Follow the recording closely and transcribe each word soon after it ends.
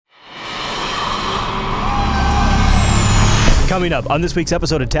Coming up on this week's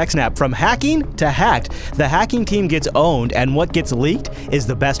episode of TechSNAP, from hacking to hacked, the hacking team gets owned, and what gets leaked is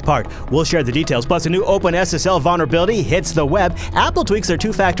the best part. We'll share the details. Plus, a new OpenSSL vulnerability hits the web. Apple tweaks their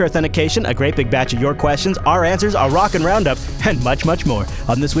two-factor authentication, a great big batch of your questions, our answers, a rockin' roundup, and much, much more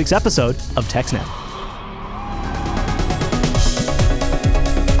on this week's episode of TechSNAP.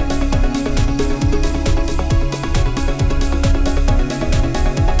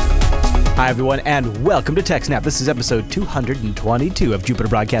 Hi, everyone, and welcome to TechSNAP. This is episode 222 of Jupiter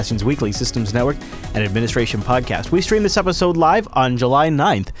Broadcasting's weekly Systems Network and Administration podcast. We stream this episode live on July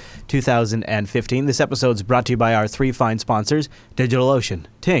 9th, 2015. This episode is brought to you by our three fine sponsors, DigitalOcean,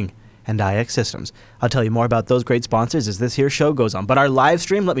 Ting, and IX Systems. I'll tell you more about those great sponsors as this here show goes on. But our live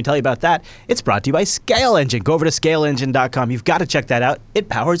stream, let me tell you about that. It's brought to you by ScaleEngine. Go over to scaleengine.com. You've got to check that out. It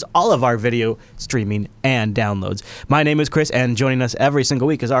powers all of our video streaming and downloads. My name is Chris, and joining us every single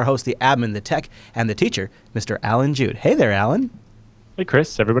week is our host, the admin, the tech, and the teacher, Mr. Alan Jude. Hey there, Alan. Hey,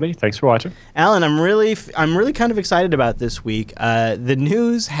 Chris, everybody. Thanks for watching. Alan, I'm really kind of excited about this week. The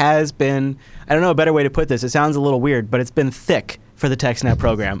news has been, I don't know a better way to put this. It sounds a little weird, but it's been thick for the TechSNAP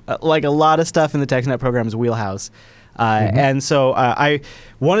program, like a lot of stuff in the TechSNAP program's wheelhouse. And so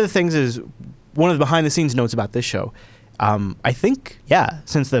one of the things is, one of the behind-the-scenes notes about this show, I think,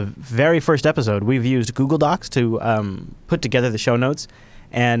 since the very first episode, we've used Google Docs to put together the show notes.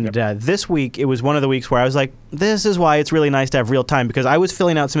 And this week, it was one of the weeks where I was like, this is why it's really nice to have real time, because I was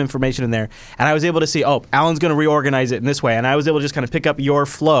filling out some information in there, and I was able to see, Alan's going to reorganize it in this way. And I was able to just kind of pick up your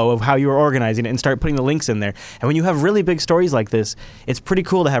flow of how you were organizing it and start putting the links in there. And when you have really big stories like this, it's pretty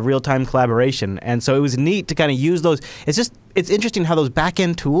cool to have real-time collaboration. And so it was neat to kind of use those. It's interesting how those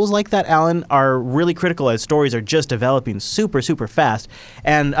back-end tools like that, Alan, are really critical as stories are just developing super, super fast.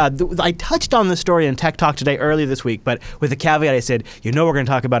 And I touched on this story in Tech Talk today earlier this week, but with the caveat I said, we're going to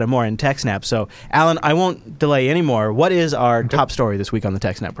talk about it more in TechSNAP. So, Alan, I won't delay anymore. What is our top story this week on the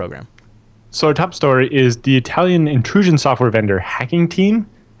TechSNAP program? So our top story is the Italian intrusion software vendor Hacking Team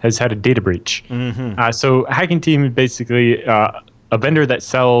has had a data breach. So Hacking Team is basically a vendor that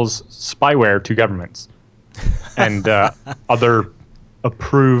sells spyware to governments and other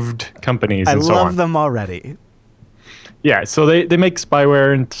approved companies and so on. I love them already. Yeah, so they make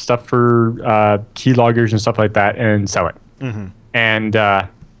spyware and stuff for keyloggers and stuff like that and sell it. And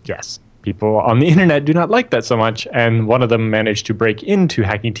yes, people on the internet do not like that so much. And one of them managed to break into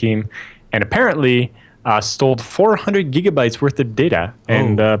Hacking Team and apparently stole 400 gigabytes worth of data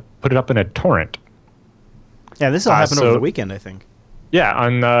and put it up in a torrent. Yeah, this all happened over the weekend, I think. Yeah,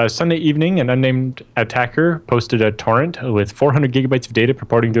 on Sunday evening, an unnamed attacker posted a torrent with 400 gigabytes of data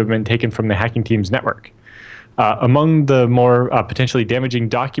purporting to have been taken from the Hacking Team's network. Among the more potentially damaging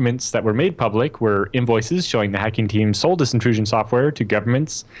documents that were made public were invoices showing the Hacking Team sold this intrusion software to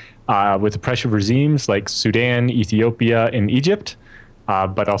governments with oppressive regimes like Sudan, Ethiopia, and Egypt,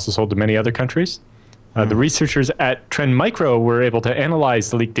 but also sold to many other countries. The researchers at Trend Micro were able to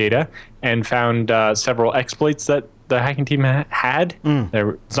analyze the leaked data and found several exploits that the Hacking Team had.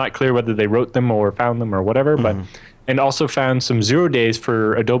 It's not clear whether they wrote them or found them or whatever, and also found some 0 days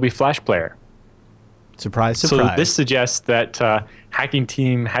for Adobe Flash Player. Surprise, surprise. So this suggests that Hacking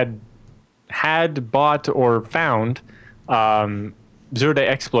Team had bought or found zero-day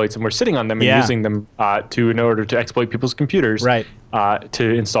exploits and were sitting on them and using them in order to exploit people's computers to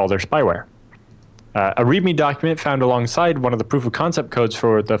install their spyware. A README document found alongside one of the proof-of-concept codes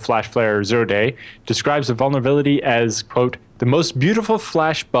for the Flash Player 0-day describes the vulnerability as, quote, the most beautiful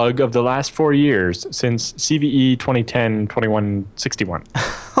Flash bug of the last 4 years since CVE 2010-2161.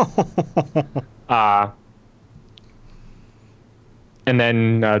 And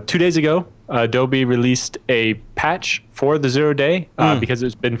then 2 days ago, Adobe released a patch for the 0-day because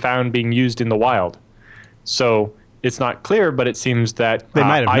it's been found being used in the wild. So it's not clear, but it seems that they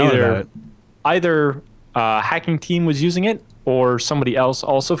might have known about it. Either Hacking Team was using it, or somebody else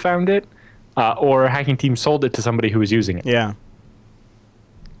also found it, or Hacking Team sold it to somebody who was using it. Yeah.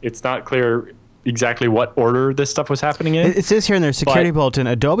 It's not clear exactly what order this stuff was happening in. It says here in their security bulletin,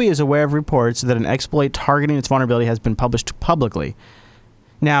 Adobe is aware of reports that an exploit targeting its vulnerability has been published publicly.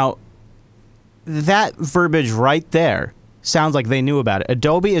 Now, that verbiage right there sounds like they knew about it.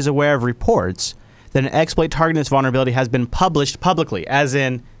 Adobe is aware of reports that an exploit targeting its vulnerability has been published publicly, as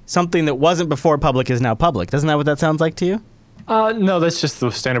in something that wasn't before public is now public. Doesn't that what that sounds like to you? No, that's just the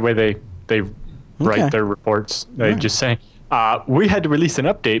standard way they write their reports. They just say, we had to release an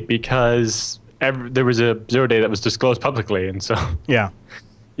update because there was a 0-day that was disclosed publicly, and so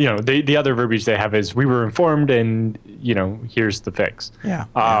the other verbiage they have is we were informed, and here's the fix.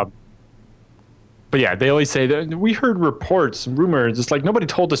 But yeah, they always say that we heard reports and rumors. It's like nobody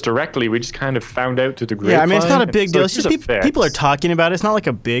told us directly. We just kind of found out through the grapevine. Yeah, I mean, it's not a big deal. Like, It's just people are talking about it. It's not like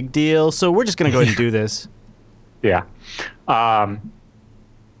a big deal. So we're just going to go ahead and do this. Yeah.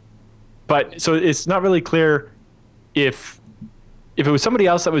 But so it's not really clear if it was somebody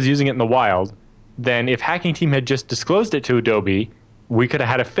else that was using it in the wild, then if Hacking Team had just disclosed it to Adobe, we could have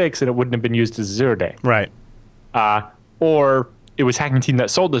had a fix and it wouldn't have been used as a 0-day. Right. Or it was Hacking Team that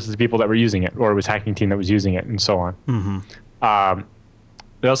sold this to the people that were using it, or it was Hacking Team that was using it, and so on. Mm-hmm.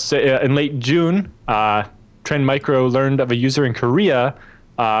 They also say in late June, Trend Micro learned of a user in Korea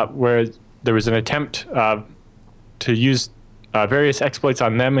where there was an attempt to use various exploits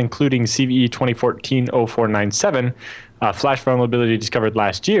on them, including CVE 2014-0497, flash vulnerability discovered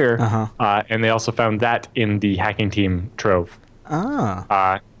last year, and they also found that in the Hacking Team trove.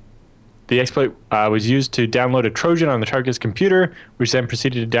 The exploit was used to download a Trojan on the target's computer, which then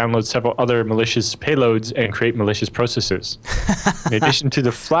proceeded to download several other malicious payloads and create malicious processes. In addition to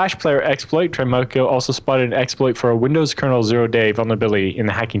the Flash Player exploit, Trendmicro also spotted an exploit for a Windows kernel 0-day vulnerability in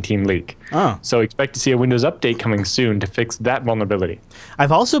the Hacking Team leak. So expect to see a Windows update coming soon to fix that vulnerability.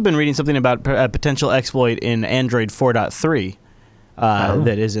 I've also been reading something about a potential exploit in Android 4.3.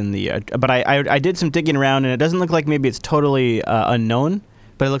 That is in the... but I did some digging around, and it doesn't look like maybe it's totally unknown.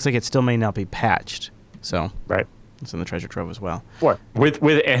 But it looks like it still may not be patched. So it's in the treasure trove as well. What?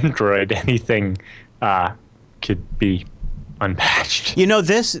 With Android, anything could be unpatched. You know,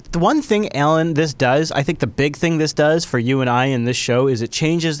 the one thing, Alan, this does, I think the big thing this does for you and I in this show is it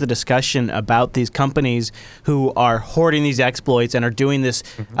changes the discussion about these companies who are hoarding these exploits and are doing this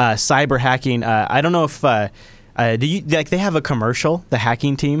cyber hacking. I don't know if... do you like? They have a commercial. The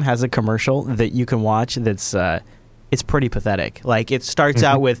Hacking Team has a commercial that you can watch that's... it's pretty pathetic. Like, it starts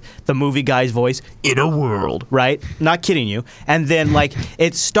out with the movie guy's voice, "In a world," right? Not kidding you. And then, like,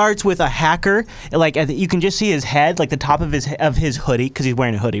 it starts with a hacker. Like, you can just see his head, like the top of his hoodie, because he's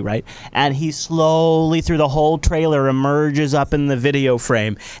wearing a hoodie, right? And he slowly, through the whole trailer, emerges up in the video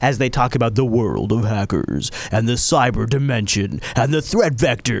frame as they talk about the world of hackers and the cyber dimension and the threat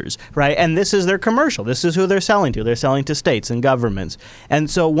vectors, right? And this is their commercial. This is who they're selling to. They're selling to states and governments. And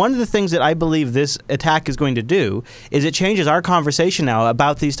so one of the things that I believe this attack is going to do is it changes our conversation now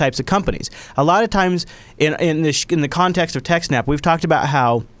about these types of companies. A lot of times in the context of TechSNAP, we've talked about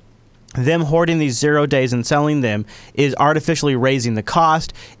how them hoarding these 0 days and selling them is artificially raising the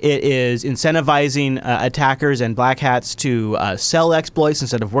cost. It is incentivizing attackers and black hats to sell exploits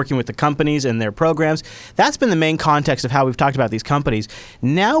instead of working with the companies and their programs. That's been the main context of how we've talked about these companies.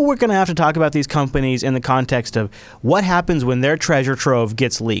 Now we're going to have to talk about these companies in the context of what happens when their treasure trove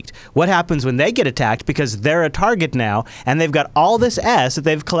gets leaked. What happens when they get attacked because they're a target now and they've got all this S that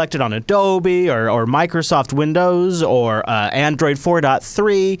they've collected on Adobe or Microsoft Windows or Android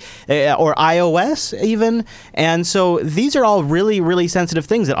 4.3 or iOS even. And so these are all really, really sensitive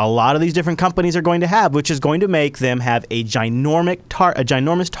things that a lot of these different companies are going to have, which is going to make them have a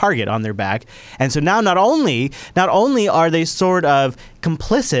ginormous target on their back. And so now not only are they sort of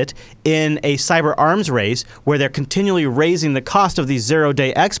complicit in a cyber arms race where they're continually raising the cost of these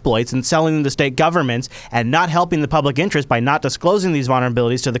 0-day exploits and selling them to state governments and not helping the public interest by not disclosing these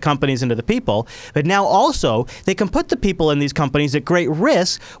vulnerabilities to the companies and to the people, but now also they can put the people in these companies at great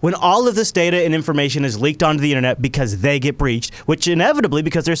risk when all of this data and information is leaked onto the internet because they get breached, which inevitably,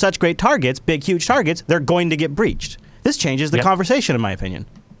 because they're such great targets, big, huge targets, they're going to get breached. This changes the conversation, in my opinion.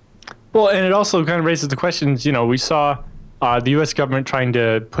 Well, and it also kind of raises the questions, we saw the U.S. government trying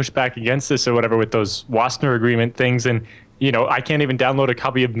to push back against this or whatever with those Wasner agreement things. And, I can't even download a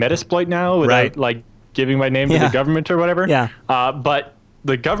copy of Metasploit now without, giving my name to the government or whatever. Yeah. But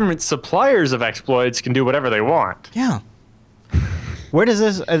the government suppliers of exploits can do whatever they want. Yeah. Where does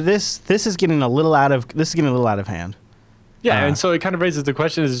this is getting a little out of hand. Yeah, and so it kind of raises the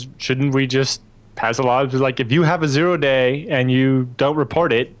question is, shouldn't we just pass a law? Like, if you have a 0-day and you don't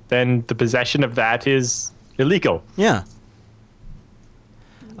report it, then the possession of that is illegal. Yeah.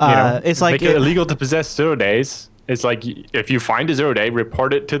 It's like make it illegal to possess 0 days. It's like, if you find a 0-day,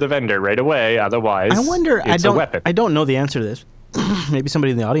 report it to the vendor right away. Otherwise, it's a weapon. I don't know the answer to this. Maybe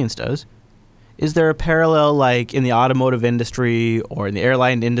somebody in the audience does. Is there a parallel, like in the automotive industry or in the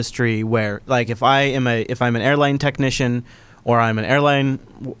airline industry, where, like, if I'm an airline technician, or I'm an airline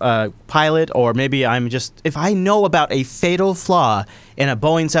pilot, or maybe if I know about a fatal flaw in a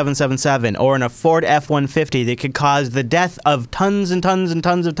Boeing 777 or in a Ford F-150 that could cause the death of tons and tons and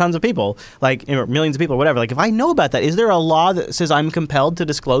tons of people, like millions of people, whatever. Like, if I know about that, is there a law that says I'm compelled to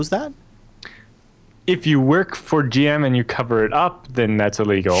disclose that? if you work for GM and you cover it up, then that's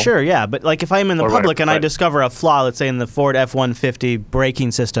illegal. Sure, yeah, but like if I'm in the Or public whatever, and I but- discover a flaw, let's say in the Ford F-150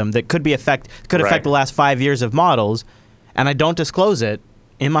 braking system that could affect Right. the last 5 years of models, and I don't disclose it,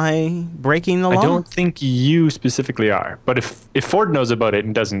 am I breaking the law? I don't think you specifically are, but if Ford knows about it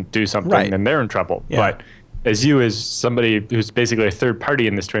and doesn't do something, Right. then they're in trouble. Yeah. But as somebody who's basically a third party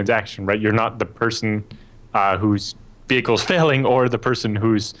in this transaction, right? You're not the person whose vehicle's failing or the person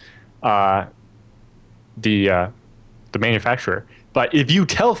who's the manufacturer. But if you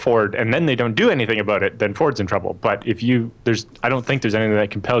tell Ford and then they don't do anything about it, then Ford's in trouble. But if I don't think there's anything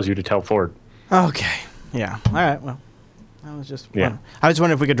that compels you to tell Ford. Okay. Yeah. All right. Well, I was just Yeah. I was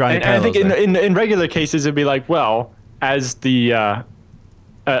wondering if we could draw any And I think parallels there. in regular cases, it'd be like, well, as the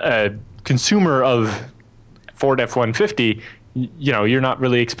a consumer of Ford F-150, you're not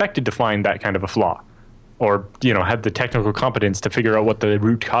really expected to find that kind of a flaw, or have the technical competence to figure out what the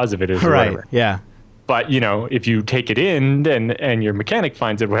root cause of it is, or Right. whatever. Yeah. But if you take it in and your mechanic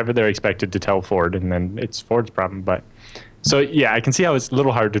finds it, whatever, they're expected to tell Ford, and then it's Ford's problem. But so yeah, I can see how it's a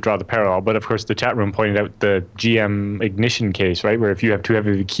little hard to draw the parallel. But of course, the chat room pointed out the GM ignition case, right, where if you have too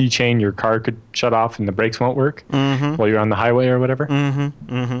heavy of a keychain, your car could shut off and the brakes won't work while you're on the highway or whatever.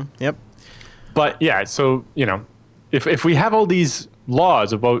 Yep. But yeah, so if we have all these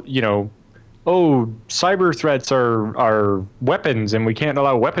laws about cyber threats are weapons and we can't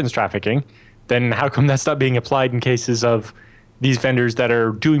allow weapons trafficking, then how come that's not being applied in cases of these vendors that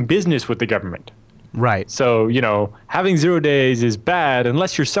are doing business with the government? Right. So having 0 days is bad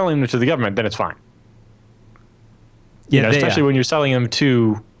unless you're selling them to the government, then it's fine. Yeah. Especially when you're selling them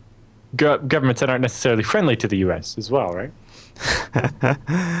to governments that aren't necessarily friendly to the U.S. as well, right?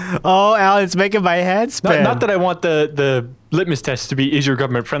 Oh, Alan, it's making my head spin. Not that I want the litmus test to be, is your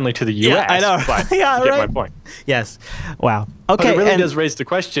government friendly to the U.S.? Yeah, I know. But Yeah, you get right. my point. Yes. Wow. But Okay. it really and- does raise the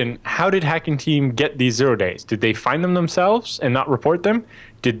question, how did Hacking Team get these 0 days? Did they find them themselves and not report them?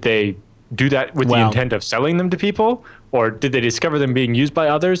 Did they do that with the Well- intent of selling them to people? Or did they discover them being used by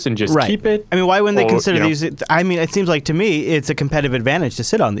others and just Right. keep it? I mean, why wouldn't they Or, consider these? I mean, it seems like to me it's a competitive advantage to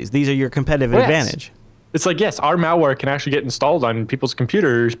sit on these. These are your competitive Yes. advantage. It's like, yes, our malware can actually get installed on people's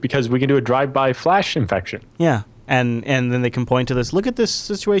computers because we can do a drive-by flash infection. Yeah. And then they can point to this. Look at this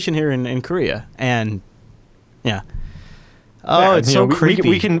situation here in Korea. And yeah. Oh, Yeah, it's you so know, creepy.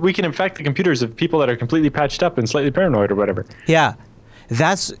 We can infect the computers of people that are completely patched up and slightly paranoid or whatever. Yeah.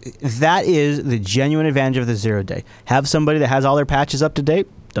 That is the genuine advantage of the 0 day. Have somebody that has all their patches up to date,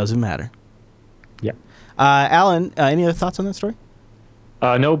 doesn't matter. Yeah. Alan, any other thoughts on that story?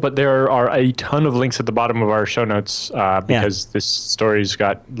 No, but there are a ton of links at the bottom of our show notes because this story's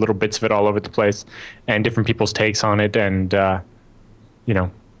got little bits of it all over the place and different people's takes on it and,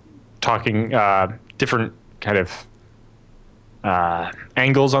 talking different kind of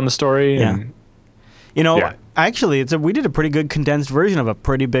angles on the story. Yeah. And, You actually, we did a pretty good condensed version of a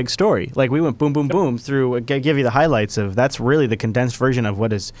pretty big story. Like we went boom, boom, boom through, give you the highlights of, that's really the condensed version of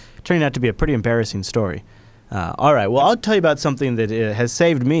what is turning out to be a pretty embarrassing story. All right, well, I'll tell you about something that has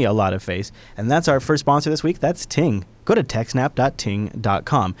saved me a lot of face, and that's our first sponsor this week. That's Ting. Go to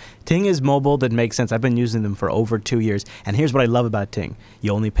techsnap.ting.com. Ting is mobile that makes sense. I've been using them for over 2 years, and here's what I love about Ting.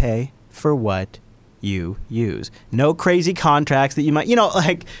 You only pay for what you use. No crazy contracts that you might,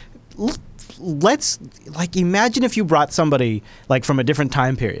 let's imagine if you brought somebody from a different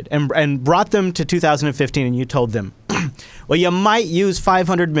time period and brought them to 2015 and you told them, well, you might use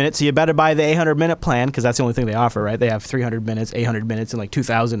 500 minutes, so you better buy the 800-minute plan because that's the only thing they offer, right? They have 300 minutes, 800 minutes, and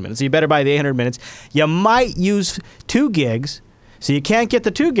 2,000 minutes. So you better buy the 800 minutes. You might use 2 gigs, so you can't get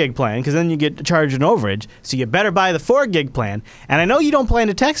the 2 gig plan because then you get charged an overage. So you better buy the 4 gig plan. And I know you don't plan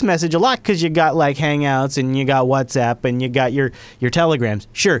to text message a lot because you got Hangouts and you got WhatsApp and you got your Telegrams.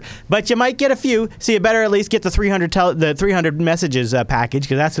 Sure, but you might get a few, so you better at least get the 300 messages package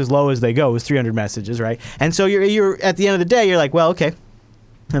because that's as low as they go is 300 messages, right? And so you're at the end of the day, you're like, well, okay,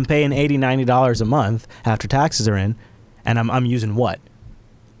 I'm paying $80, $90 a month after taxes are in, and I'm using what?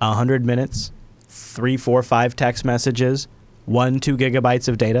 100 minutes, 3, 4, 5 text messages, 1, 2 gigabytes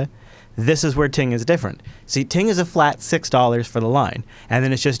of data. This is where Ting is different. See, Ting is a flat $6 for the line, and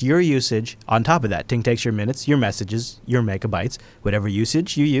then it's just your usage on top of that. Ting takes your minutes, your messages, your megabytes, whatever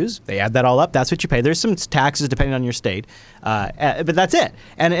usage you use. They add that all up. That's what you pay. There's some taxes depending on your state, but that's it.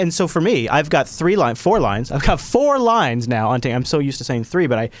 And so for me, I've got 4 lines. I've got 4 lines now on Ting. I'm so used to saying 3,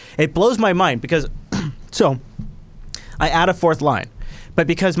 but it blows my mind because so I add a 4th line, but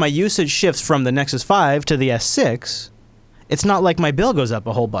because my usage shifts from the Nexus 5 to the S6. It's not like my bill goes up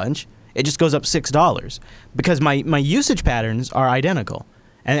a whole bunch. It just goes up $6 because my usage patterns are identical.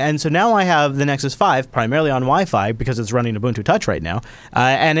 And so now I have the Nexus 5 primarily on Wi-Fi because it's running Ubuntu Touch right now,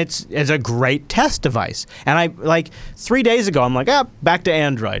 and it's a great test device. And I, like, 3 days ago, I'm like, back to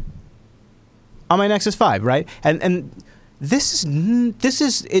Android on my Nexus 5, right? And this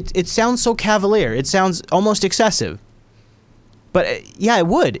is it sounds so cavalier. It sounds almost excessive. But yeah, it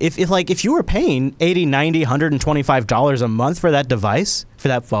would. If you were paying $80, $90, $125 a month for that device, for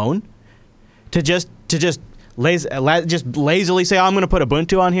that phone, to just lazily say, I'm going to put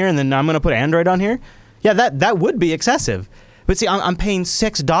Ubuntu on here and then I'm going to put Android on here, yeah, that would be excessive. But see, I'm paying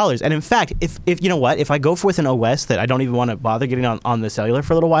 $6. And in fact, if you know what, if I go with an OS that I don't even want to bother getting on the cellular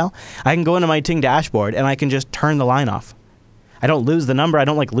for a little while, I can go into my Ting dashboard and I can just turn the line off. I don't lose the number. I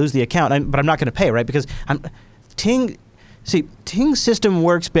don't lose the account, but I'm not going to pay, right? Because Ting's system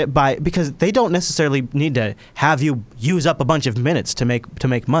works because they don't necessarily need to have you use up a bunch of minutes to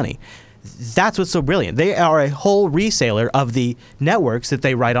make money. That's what's so brilliant. They are a whole reseller of the networks that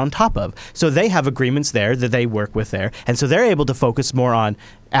they write on top of. So they have agreements there that they work with there. And so they're able to focus more on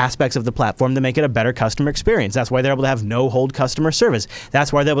aspects of the platform to make it a better customer experience. That's why they're able to have no-hold customer service.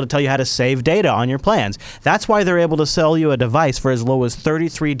 That's why they're able to tell you how to save data on your plans. That's why they're able to sell you a device for as low as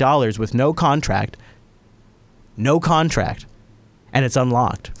 $33 with no contract. No contract. And it's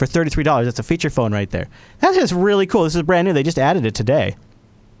unlocked. For $33, that's a feature phone right there. That's just really cool. This is brand new. They just added it today.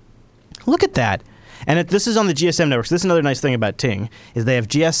 Look at that. And this is on the GSM network. So this is another nice thing about Ting, is they have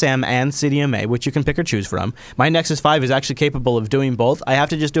GSM and CDMA, which you can pick or choose from. My Nexus 5 is actually capable of doing both. I have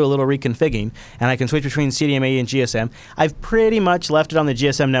to just do a little reconfiguring, and I can switch between CDMA and GSM. I've pretty much left it on the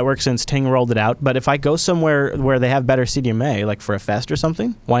GSM network since Ting rolled it out, but if I go somewhere where they have better CDMA, like for a fest or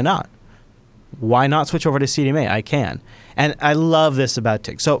something, why not? Why not switch over to CDMA? I can. And I love this about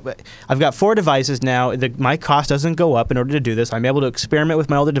Ting. So I've got 4 devices now. My cost doesn't go up in order to do this. I'm able to experiment with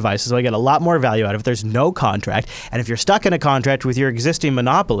my older devices, so I get a lot more value out of it. There's no contract. And if you're stuck in a contract with your existing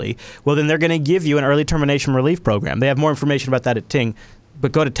monopoly, well, then they're going to give you an early termination relief program. They have more information about that at Ting.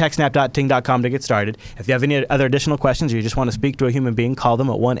 But go to techsnap.ting.com to get started. If you have any other additional questions or you just want to speak to a human being, call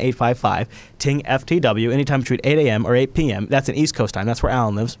them at 1-855-TING-FTW anytime between 8 a.m. or 8 p.m. That's in East Coast time. That's where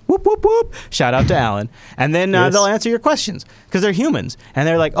Alan lives. Whoop, whoop, whoop. Shout out to Alan. And then they'll answer your questions because they're humans. And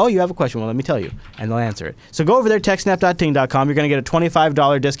they're like, oh, you have a question? Well, let me tell you. And they'll answer it. So go over there, techsnap.ting.com. You're going to get a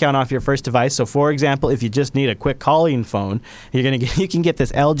 $25 discount off your first device. So, for example, if you just need a quick calling phone, you can get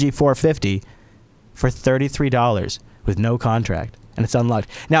this LG 450 for $33 with no contract. And it's unlocked.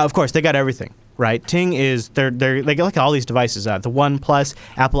 Now, of course, they got everything, right? Ting is, they got all these devices out. The OnePlus,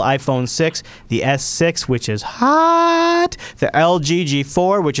 Apple iPhone 6, the S6, which is hot, the LG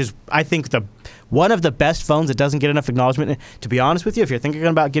G4, which is, I think, one of the best phones that doesn't get enough acknowledgement. To be honest with you, if you're thinking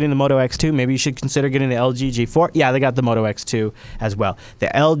about getting the Moto X2, maybe you should consider getting the LG G4. Yeah, they got the Moto X2 as well. The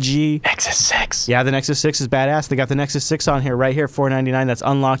LG Nexus 6. Yeah, the Nexus 6 is badass. They got the Nexus 6 on here right here, $499. That's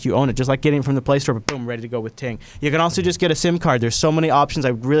unlocked. You own it, just like getting it from the Play Store, but boom, ready to go with Ting. You can also just get a SIM card. There's so many options.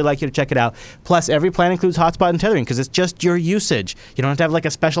 I'd really like you to check it out. Plus, every plan includes hotspot and tethering because it's just your usage. You don't have to have like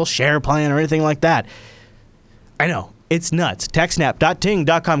a special share plan or anything like that. I know. It's nuts.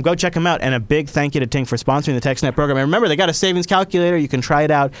 TechSNAP.ting.com. Go check them out. And a big thank you to Ting for sponsoring the TechSNAP program. And remember, they got a savings calculator. You can try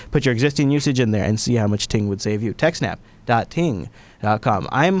it out, put your existing usage in there, and see how much Ting would save you. TechSNAP.ting.com.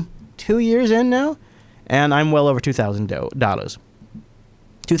 I'm 2 years in now, and I'm well over $2,000.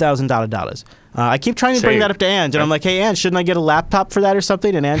 $2,000. I keep trying to bring that up to Ange, and I'm like, hey, Ange, shouldn't I get a laptop for that or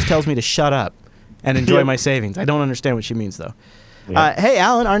something? And Ange tells me to shut up and enjoy my savings. I don't understand what she means, though. Yeah. Hey,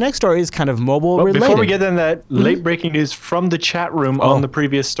 Alan, our next story is kind of mobile related. Before we get in that, late breaking news from the chat room on the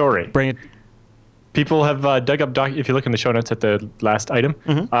previous story. Bring it. People have dug up, if you look in the show notes at the last item,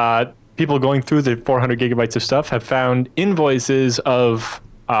 people going through the 400 gigabytes of stuff have found invoices of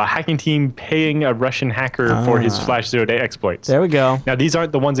a hacking team paying a Russian hacker for his Flash 0-day exploits. There we go. Now, these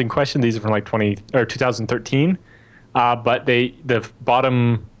aren't the ones in question. These are from like 2013. But the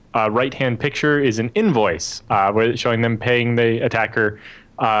bottom right-hand picture is an invoice where it's showing them paying the attacker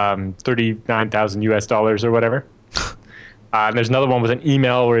 $39,000 US or whatever. And there's another one with an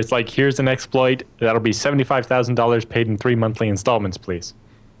email where it's like, here's an exploit. That'll be $75,000 paid in 3 monthly installments, please.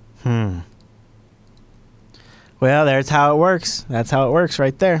 Well, there's how it works. That's how it works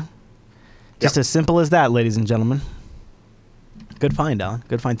right there. Just as simple as that, ladies and gentlemen. Good find, Alan.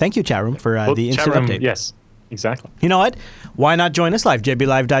 Good find. Thank you, chat room, for the instant update. Yes. Exactly. You know what? Why not join us live?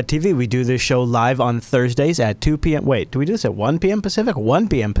 jblive.tv. We do this show live on Thursdays at 2 p.m. Wait, do we do this at 1 p.m. Pacific? 1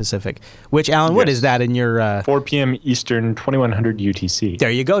 p.m. Pacific. Which, Alan, what is that in your... 4 p.m. Eastern, 2100 UTC.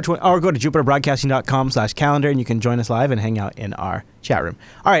 There you go. Or go to jupiterbroadcasting.com/calendar and you can join us live and hang out in our chat room.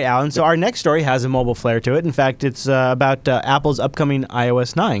 All right, Alan. So our next story has a mobile flair to it. In fact, it's about Apple's upcoming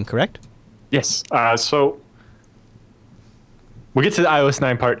iOS 9, correct? Yes. So We'll get to the iOS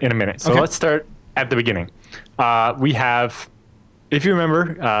 9 part in a minute. So let's start at the beginning. We have, if you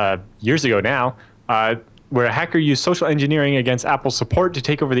remember, years ago now, where a hacker used social engineering against Apple support to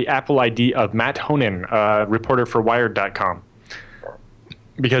take over the Apple ID of Matt Honan, a reporter for Wired.com.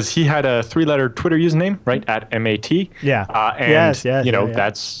 Because he had a 3-letter Twitter username, right, at MAT. Yeah. And,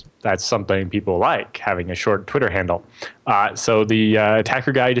 that's something people like, having a short Twitter handle. So the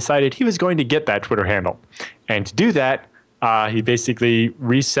attacker guy decided he was going to get that Twitter handle. And to do that, he basically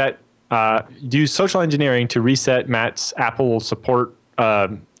used social engineering to reset Matt's Apple support,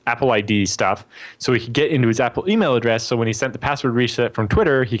 Apple ID stuff, so he could get into his Apple email address, so when he sent the password reset from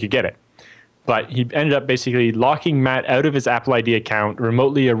Twitter, he could get it. But he ended up basically locking Matt out of his Apple ID account,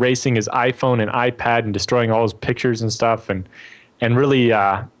 remotely erasing his iPhone and iPad and destroying all his pictures and stuff, and really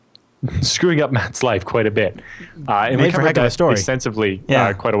screwing up Matt's life quite a bit. And we covered that extensively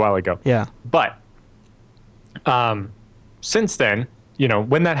quite a while ago. Yeah. But since then,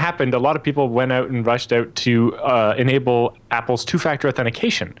 when that happened, a lot of people went out and rushed out to enable Apple's two-factor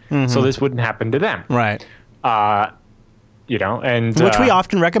authentication, so this wouldn't happen to them. Right. And which we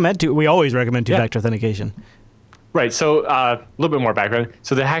often recommend. We always recommend two-factor authentication. Right. So a little bit more background.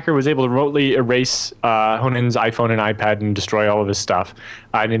 So the hacker was able to remotely erase Honan's iPhone and iPad and destroy all of his stuff.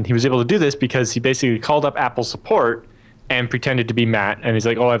 And he was able to do this because he basically called up Apple support and pretended to be Matt. And he's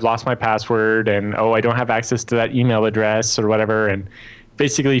like, oh, I've lost my password. And, oh, I don't have access to that email address or whatever. And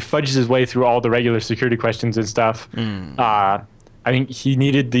basically fudges his way through all the regular security questions and stuff. I think he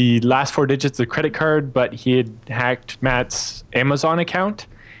needed the last 4 digits of the credit card, but he had hacked Matt's Amazon account.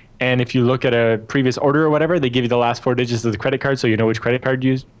 And if you look at a previous order or whatever, they give you the last 4 digits of the credit card so you know which credit card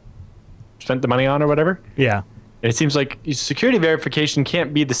you spent the money on or whatever. Yeah. And it seems like security verification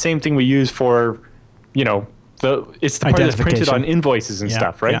can't be the same thing we use for, it's the part that's printed on invoices and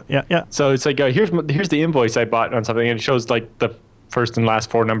stuff, right? Yeah. So it's like, here's the invoice I bought on something, and it shows like the first and last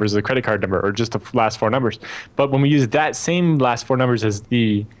 4 numbers of the credit card number, or just the last 4 numbers. But when we use that same last 4 numbers as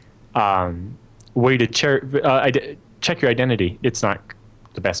the way to check your identity, it's not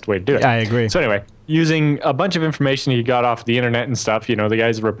the best way to do it. Yeah, I agree. So anyway, using a bunch of information he got off the internet and stuff, the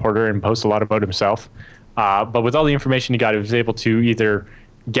guy's a reporter and posts a lot about himself. But with all the information he got, he was able to either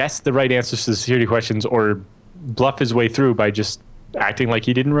guess the right answers to the security questions or bluff his way through by just acting like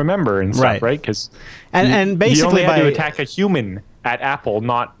he didn't remember and stuff, right? Because and basically he only had to attack a human at Apple,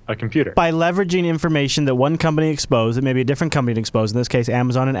 not a computer. By leveraging information that one company exposed, that maybe a different company exposed, in this case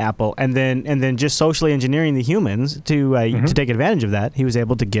Amazon and Apple, and then just socially engineering the humans to take advantage of that, he was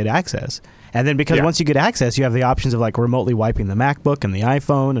able to get access. And then because once you get access, you have the options of like remotely wiping the MacBook and the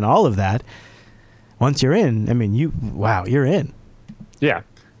iPhone and all of that. Once you're in, you're in. Yeah.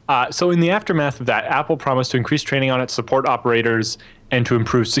 So in the aftermath of that, Apple promised to increase training on its support operators and to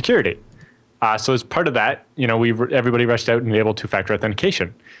improve security. So as part of that, everybody rushed out and enabled two-factor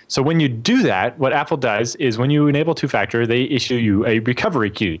authentication. So when you do that, what Apple does is when you enable two-factor, they issue you a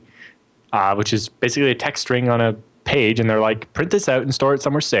recovery key, which is basically a text string on a page, and they're like, print this out and store it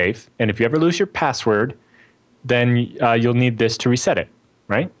somewhere safe. And if you ever lose your password, then you'll need this to reset it,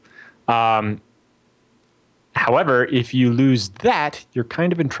 right? However, if you lose that, you're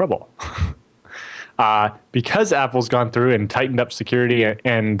kind of in trouble. Because Apple's gone through and tightened up security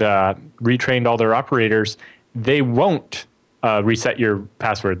and retrained all their operators, they won't reset your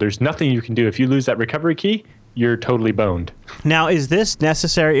password. There's nothing you can do. If you lose that recovery key, you're totally boned. Now, is this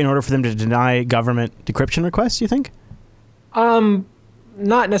necessary in order for them to deny government decryption requests, you think?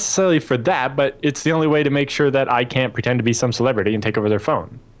 Not necessarily for that, but it's the only way to make sure that I can't pretend to be some celebrity and take over their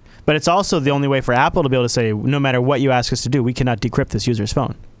phone. But it's also the only way for Apple to be able to say, no matter what you ask us to do, we cannot decrypt this user's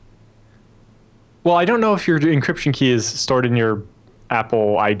phone. Well, I don't know if your encryption key is stored in your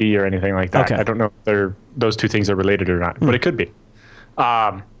Apple ID or anything like that. Okay. I don't know if those two things are related or not, but it could be.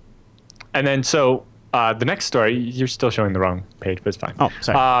 And then the next story, you're still showing the wrong page, but it's fine. Oh,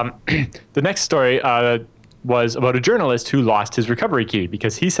 sorry. The next story was about a journalist who lost his recovery key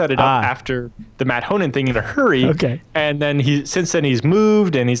because he set it up after the Matt Honan thing in a hurry. Okay. And then since then he's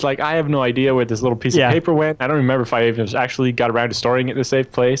moved, and he's like, I have no idea where this little piece of paper went. I don't remember if I even actually got around to storing it in a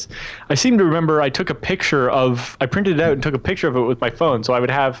safe place. I seem to remember I printed it out and took a picture of it with my phone, so I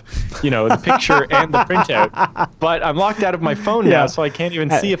would have, the picture and the printout. But I'm locked out of my phone now, so I can't even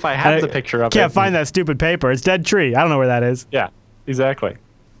see if I have the picture of it. Can't find that stupid paper. It's dead tree. I don't know where that is. Yeah, exactly.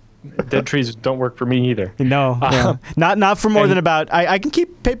 Dead trees don't work for me either. No. Not for more than about... I can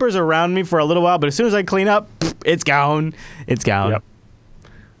keep papers around me for a little while, but as soon as I clean up, it's gone. It's gone.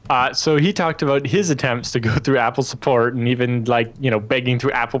 Yep. So he talked about his attempts to go through Apple support and even begging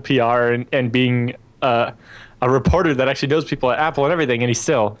through Apple PR and being a reporter that actually knows people at Apple and everything, and he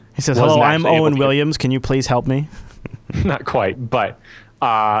says, hello, I'm Owen Williams. Can you please help me? not quite, but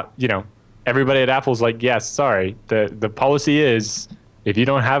everybody at Apple's like, yes, sorry. The policy is if you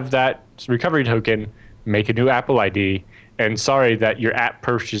don't have that recovery token, make a new Apple ID. And sorry that your app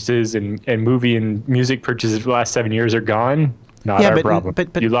purchases and movie and music purchases for the last 7 years are gone. Not our problem.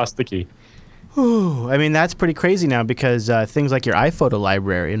 But you lost the key. Ooh, I mean, that's pretty crazy now because things like your iPhoto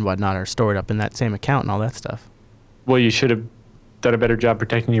library and whatnot are stored up in that same account and all that stuff. Well, you should have done a better job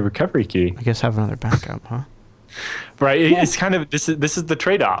protecting your recovery key. I guess have another backup, huh? Right. It's kind of this is the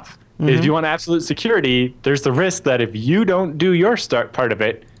trade-off. If you want absolute security, there's the risk that if you don't do your start part of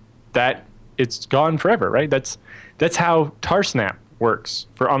it, that it's gone forever, right? That's how TarSNAP works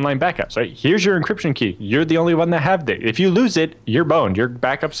for online backups, right? Here's your encryption key. You're the only one that have it. If you lose it, you're boned. Your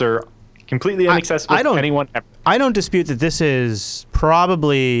backups are completely inaccessible to anyone ever. I don't dispute that this is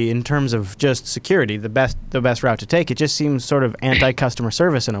probably, in terms of just security, the best route to take. It just seems sort of anti-customer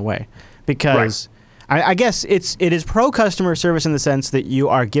service in a way, because I guess it is pro-customer service in the sense that you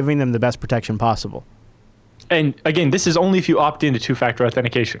are giving them the best protection possible. And again, this is only if you opt into two-factor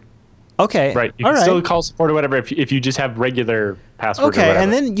authentication. Okay. Right. You can still call support or whatever if you just have regular password or whatever.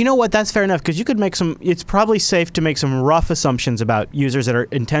 And then, you know what? That's fair enough because you could make it's probably safe to make some rough assumptions about users that are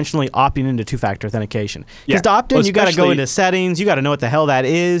intentionally opting into two-factor authentication. Because to opt in, you got to go into settings. You got to know what the hell that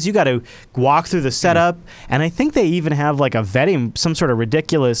is. You got to walk through the setup. And I think they even have like a vetting, some sort of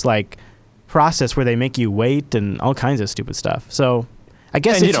ridiculous like process where they make you wait and all kinds of stupid stuff. So I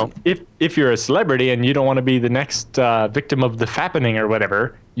guess if you're a celebrity and you don't want to be the next victim of the fappening or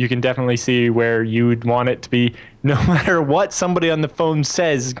whatever, you can definitely see where you would want it to be, no matter what somebody on the phone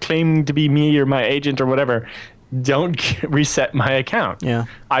says, claiming to be me or my agent or whatever, don't reset my account. Yeah.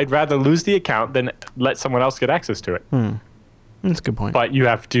 I'd rather lose the account than let someone else get access to it. That's a good point. But you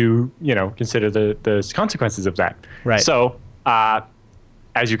have to, consider the consequences of that. Right. So,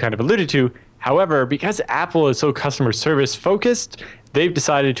 as you kind of alluded to, however, because Apple is so customer service focused, they've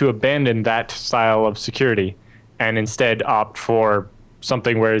decided to abandon that style of security and instead opt for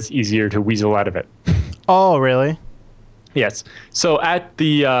something where it's easier to weasel out of it. Oh, really? Yes. So at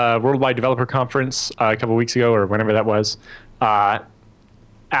the Worldwide Developer Conference a couple weeks ago, or whenever that was,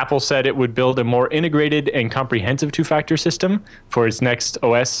 Apple said it would build a more integrated and comprehensive two-factor system for its next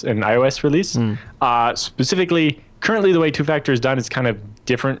OS and iOS release. Specifically, currently the way two-factor is done is kind of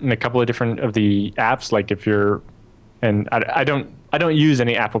different in a couple of different of the apps. Like if you're, and I don't use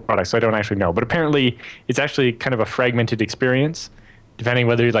any Apple products, so I don't actually know. But apparently, it's actually kind of a fragmented experience, depending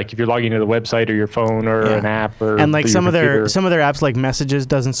whether if you're logging into the website or your phone or an app or and like some of their apps like Messages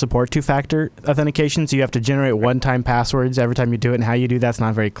doesn't support two-factor authentication, so you have to generate one-time passwords every time you do it, and how you do that's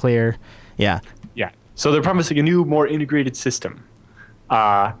not very clear. Yeah. So they're promising a new, more integrated system.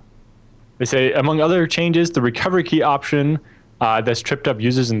 They say among other changes, the recovery key option that's tripped up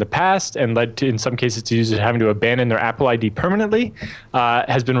users in the past and led to, in some cases, to users having to abandon their Apple ID permanently,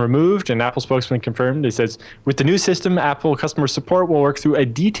 has been removed. And Apple spokesman confirmed. It says, with the new system, Apple customer support will work through a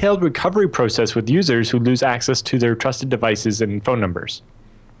detailed recovery process with users who lose access to their trusted devices and phone numbers.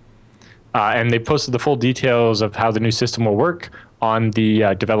 And they posted the full details of how the new system will work on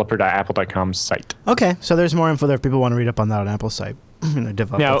the developer.apple.com site. Okay, so there's more info there if people want to read up on that on Apple's site.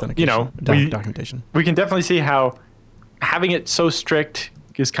 Documentation. We can definitely see how having it so strict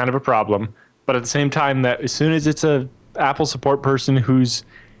is kind of a problem, but at the same time that as soon as it's a Apple support person whose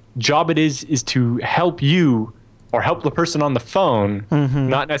job it is to help you or help the person on the phone,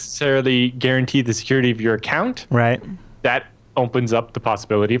 not necessarily guarantee the security of your account, right? That opens up the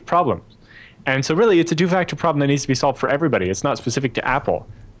possibility of problems. And so really it's a two-factor problem that needs to be solved for everybody. It's not specific to Apple,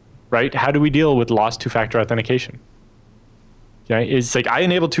 right? How do we deal with lost two-factor authentication? Okay? It's like I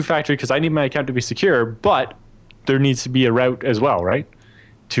enable two-factor because I need my account to be secure, but there needs to be a route as well, right,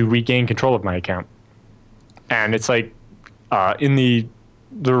 to regain control of my account. And it's like in the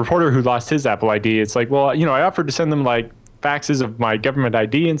reporter who lost his Apple ID, it's like, well, I offered to send them like faxes of my government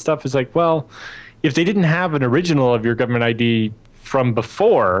ID and stuff. It's like, well, if they didn't have an original of your government ID from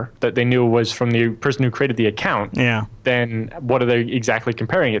before that they knew was from the person who created the account, then what are they exactly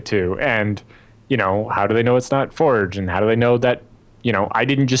comparing it to? And, how do they know it's not forged? And how do they know that, I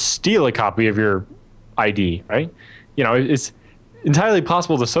didn't just steal a copy of your ID, right? It's entirely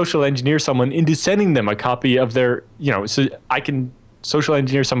possible to social engineer someone into sending them a copy of their, so I can social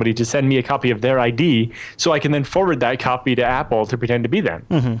engineer somebody to send me a copy of their ID so I can then forward that copy to Apple to pretend to be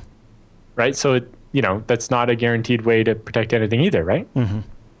them. Right? So, that's not a guaranteed way to protect anything either, right?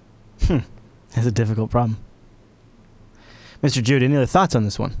 That's a difficult problem. Mr. Jude, any other thoughts on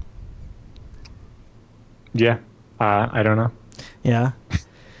this one? Yeah. I don't know. Yeah.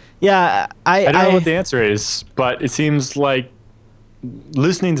 Yeah, I don't know what the answer is, but it seems like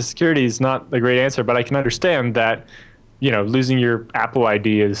loosening the security is not a great answer, but I can understand that losing your Apple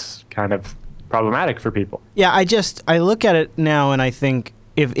ID is kind of problematic for people. Yeah, I look at it now and I think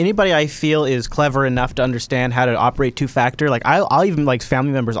if anybody I feel is clever enough to understand how to operate two-factor, like I'll even, like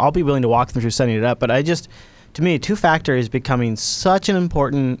family members, I'll be willing to walk them through setting it up. But to me, two-factor is becoming such an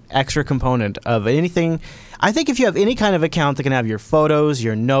important extra component of anything. I think if you have any kind of account that can have your photos,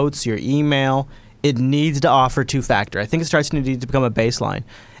 your notes, your email, it needs to offer two-factor. I think it starts to need to become a baseline.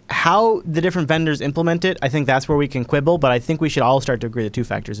 How the different vendors implement it, I think that's where we can quibble, but I think we should all start to agree that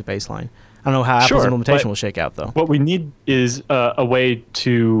two-factor is a baseline. I don't know how Apple's implementation will shake out, though. What we need is a way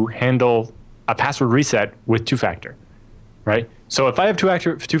to handle a password reset with two-factor, right? So if I have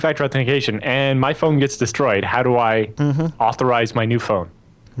two-factor authentication and my phone gets destroyed, how do I authorize my new phone?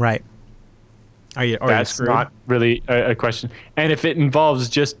 Right. That's not really a question. And if it involves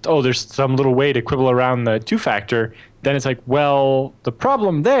just, there's some little way to quibble around the two-factor, then it's like, well, the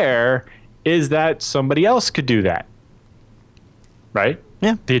problem there is that somebody else could do that, right?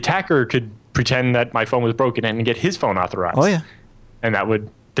 Yeah. The attacker could pretend that my phone was broken and get his phone authorized. Oh, yeah. And that would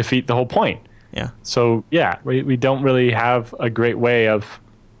defeat the whole point. Yeah. So, yeah, we don't really have a great way of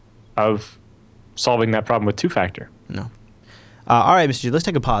solving that problem with two-factor. No. All right, Mr. G, let's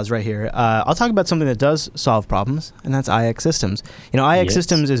take a pause right here. I'll talk about something that does solve problems, and that's IX Systems. IX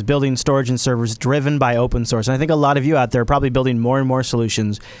Systems is building storage and servers driven by open source, and I think a lot of you out there are probably building more and more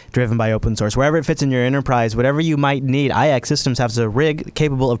solutions driven by open source. Wherever it fits in your enterprise, whatever you might need, IX Systems has a rig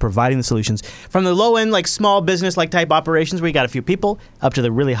capable of providing the solutions. From the low-end, like small business-like type operations where you got a few people, up to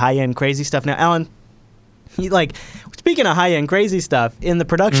the really high-end crazy stuff. Now, Alan, speaking of high-end crazy stuff, in the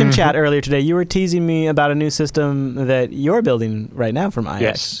production chat earlier today, you were teasing me about a new system that you're building right now from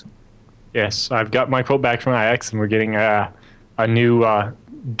IX. Yes, I've got my quote back from IX, and we're getting a new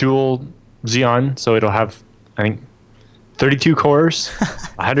dual Xeon, so it'll have, I think, 32 cores,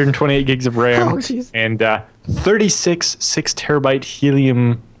 128 gigs of RAM, and 36 6-terabyte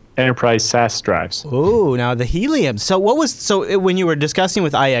Helium enterprise SAS drives. Oh, now the Helium. So when you were discussing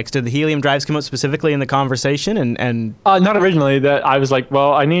with IX, did the Helium drives come up specifically in the conversation? And not originally. That I was like,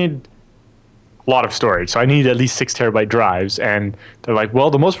 well, I need a lot of storage, so I need at least 6-terabyte drives. And they're like, well,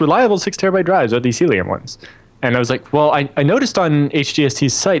 the most reliable 6-terabyte drives are these Helium ones. And I was like, well, I noticed on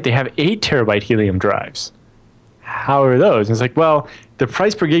HGST's site they have 8-terabyte Helium drives. How are those? And it's like, well, the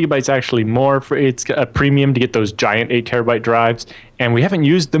price per gigabyte is actually more. It's a premium to get those giant 8-terabyte drives, and we haven't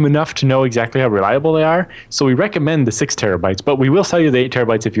used them enough to know exactly how reliable they are. So we recommend the 6 terabytes, but we will sell you the 8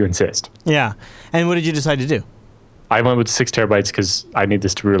 terabytes if you insist. Yeah. And what did you decide to do? I went with 6 terabytes because I need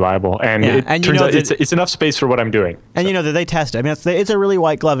this to be reliable, and it turns out it's enough space for what I'm doing. And you know that they test it. I mean, it's a really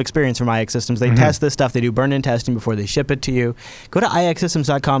white glove experience from IX Systems. They test this stuff. They do burn-in testing before they ship it to you. Go to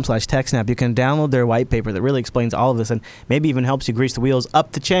ixsystems.com/TechSNAP. You can download their white paper that really explains all of this and maybe even helps you grease the wheels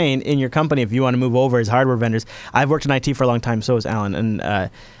up the chain in your company if you want to move over as hardware vendors. I've worked in IT for a long time, so has Alan, and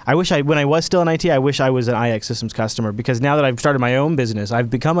I wish when I was still in IT, I wish I was an IX Systems customer, because now that I've started my own business, I've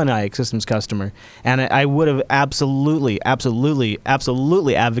become an IX Systems customer, and I would have absolutely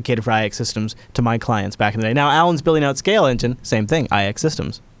advocated for IX Systems to my clients back in the day. Now, Alan's building out Scale Engine, same thing, IX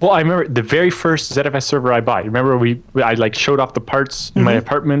Systems. Well, I remember the very first ZFS server I bought. Remember I showed off the parts in my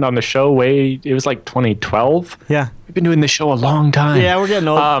apartment on the show it was like 2012. Yeah. We've been doing this show a long time. Yeah, we're getting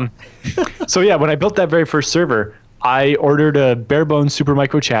old. So yeah, when I built that very first server, I ordered a bare bones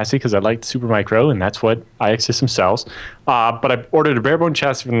Supermicro chassis because I liked Supermicro, and that's what IX Systems sells. But I ordered a bare bones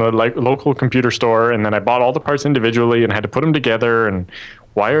chassis from the local computer store, and then I bought all the parts individually and had to put them together and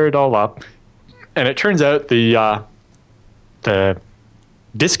wire it all up. And it turns out the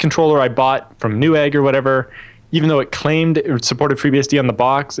disk controller I bought from Newegg or whatever, even though it claimed it supported FreeBSD on the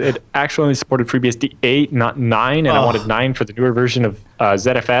box, it actually only supported FreeBSD 8, not 9, and I wanted 9 for the newer version of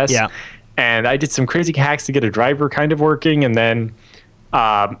ZFS. Yeah. And I did some crazy hacks to get a driver kind of working, and then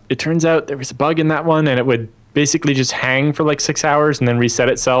it turns out there was a bug in that one, and it would basically just hang for like 6 hours and then reset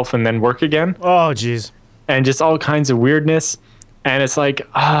itself and then work again. Oh, geez. And just all kinds of weirdness. And it's like,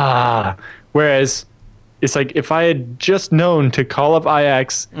 whereas it's like if I had just known to call up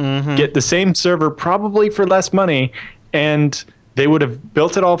IX, get the same server probably for less money, and they would have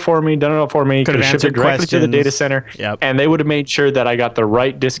built it all for me, done it all for me, could have shipped it directly to the data center, and they would have made sure that I got the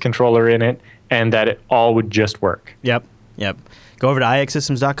right disk controller in it and that it all would just work. Yep. Go over to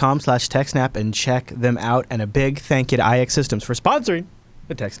ixsystems.com/TechSNAP and check them out. And a big thank you to IX Systems for sponsoring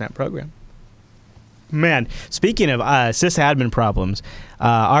the TechSNAP program. Man, speaking of sysadmin problems,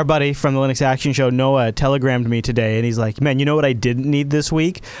 our buddy from the Linux Action Show, Noah, telegrammed me today, and he's like, man, you know what I didn't need this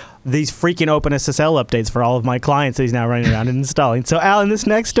week? These freaking OpenSSL updates for all of my clients that he's now running around and installing. So, Alan, this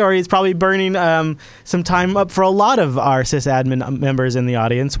next story is probably burning some time up for a lot of our sysadmin members in the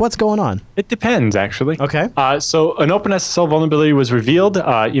audience. What's going on? It depends, actually. Okay. So an OpenSSL vulnerability was revealed.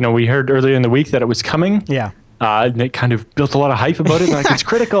 We heard earlier in the week that it was coming. Yeah. And it kind of built a lot of hype about it. Like, it's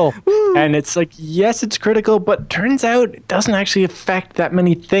critical. And it's like, yes, it's critical, but turns out it doesn't actually affect that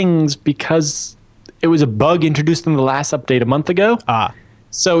many things because it was a bug introduced in the last update a month ago.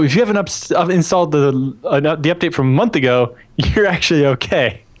 So if you haven't installed the update from a month ago, you're actually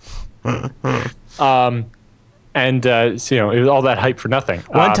okay. It was all that hype for nothing.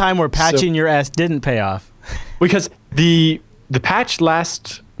 One time where patching your ass didn't pay off. Because the patch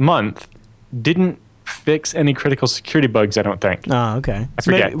last month didn't fix any critical security bugs, I don't think. Oh, okay. I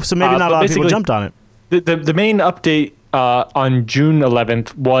forget. So maybe not a lot of people jumped on it. The main update on June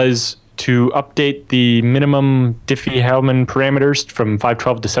 11th was to update the minimum Diffie-Hellman parameters from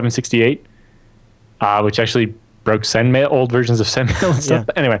 512 to 768, which actually broke SendMail, old versions of SendMail and stuff.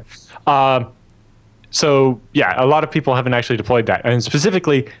 Yeah. Anyway, a lot of people haven't actually deployed that. And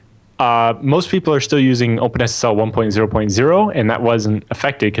specifically, most people are still using OpenSSL 1.0.0, and that wasn't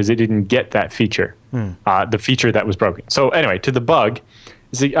affected because it didn't get that feature, the feature that was broken. So anyway, to the bug,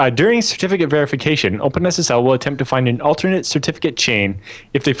 during certificate verification, OpenSSL will attempt to find an alternate certificate chain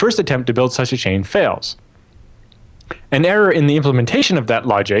if the first attempt to build such a chain fails. An error in the implementation of that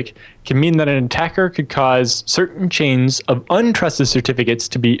logic can mean that an attacker could cause certain chains of untrusted certificates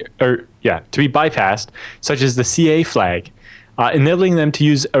to be bypassed, such as the CA flag, enabling them to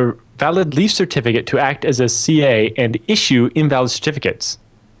use a valid leaf certificate to act as a CA and issue invalid certificates.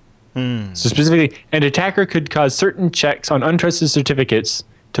 So specifically, an attacker could cause certain checks on untrusted certificates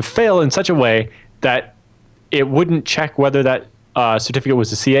to fail in such a way that it wouldn't check whether that certificate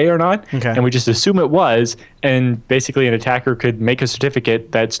was a CA or not, and we just assume it was, and basically an attacker could make a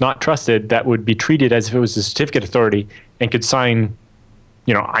certificate that's not trusted that would be treated as if it was a certificate authority and could sign,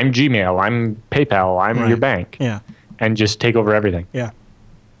 I'm Gmail, I'm PayPal, I'm your bank, and just take over everything. Yeah.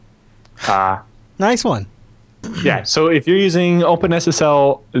 Nice one. Yeah, so if you're using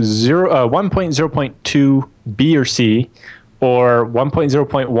OpenSSL 1.0.2 B or C or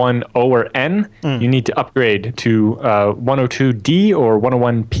 1.0.1 O or N, you need to upgrade to 102D or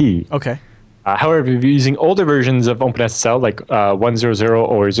 101P. Okay. However, if you're using older versions of OpenSSL like 100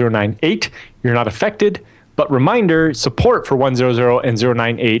 or 098, you're not affected. But reminder, support for 100 and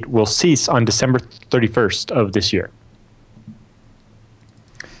 098 will cease on December 31st of this year.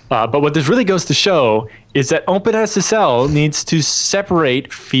 But what this really goes to show is that OpenSSL needs to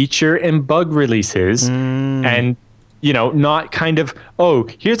separate feature and bug releases and, not kind of,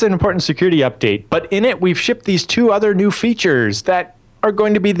 here's an important security update, but in it we've shipped these two other new features that are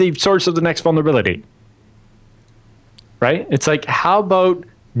going to be the source of the next vulnerability. Right? It's like, how about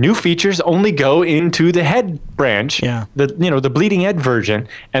new features only go into the head branch, the bleeding edge version,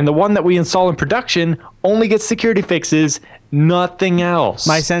 and the one that we install in production only gets security fixes, nothing else.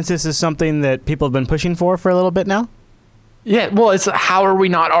 My sense this is something that people have been pushing for a little bit now. Yeah, well, it's how are we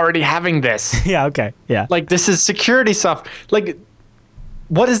not already having this? Yeah, okay, yeah. Like, this is security stuff. Like,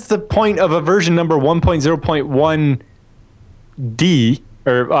 what is the point of a version number 1.0.1D,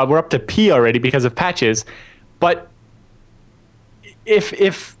 or we're up to P already because of patches, but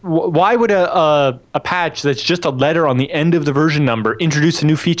why would a patch that's just a letter on the end of the version number introduce a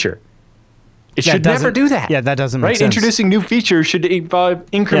new feature? It should never do that. Yeah, that doesn't make sense. Right? Introducing new features should involve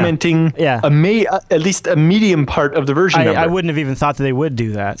incrementing at least a medium part of the version number. I wouldn't have even thought that they would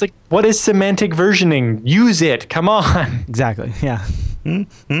do that. It's like, what is semantic versioning? Use it. Come on. Exactly. Yeah.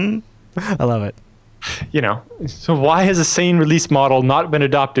 I love it. So why has a sane release model not been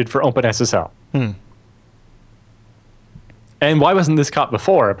adopted for OpenSSL? And why wasn't this caught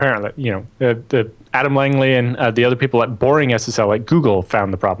before? Apparently, the Adam Langley and the other people at Boring SSL at Google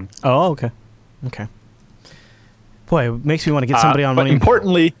found the problem. Oh, okay. Okay. Boy, it makes me want to get somebody on. But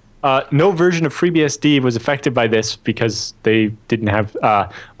importantly, no version of FreeBSD was affected by this because they didn't have.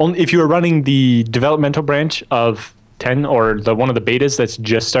 Only if you were running the developmental branch of 10 or one of the betas that's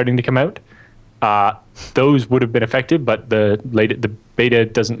just starting to come out, those would have been affected. But the beta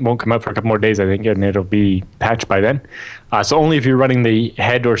won't come out for a couple more days, I think, and it'll be patched by then. So only if you're running the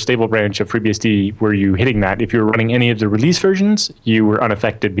head or stable branch of FreeBSD were you hitting that. If you were running any of the release versions, you were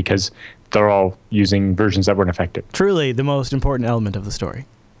unaffected because they're all using versions that weren't affected. Truly the most important element of the story.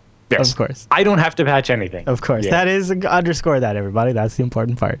 Yes. Of course. I don't have to patch anything. Of course. Yeah. That is, underscore that, everybody. That's the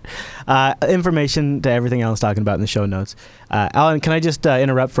important part. Information to everything Alan's talking about in the show notes. Alan, can I just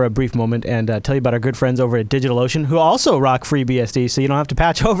interrupt for a brief moment and tell you about our good friends over at DigitalOcean, who also rock FreeBSD, so you don't have to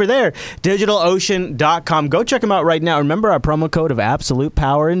patch over there. DigitalOcean.com. Go check them out right now. Remember our promo code of absolute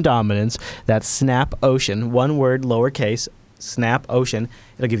power and dominance. That's SNAPOcean. One word, lowercase, SNAPOcean.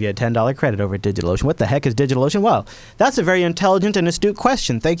 It'll give you a $10 credit over at DigitalOcean. What the heck is DigitalOcean? Well, that's a very intelligent and astute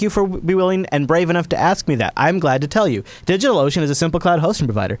question. Thank you for being willing and brave enough to ask me that. I'm glad to tell you. DigitalOcean is a simple cloud hosting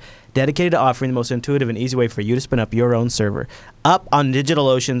provider dedicated to offering the most intuitive and easy way for you to spin up your own server. Up on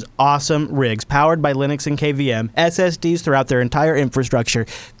DigitalOcean's awesome rigs, powered by Linux and KVM, SSDs throughout their entire infrastructure,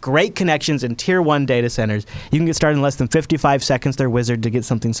 great connections in Tier 1 data centers. You can get started in less than 55 seconds. Their wizard to get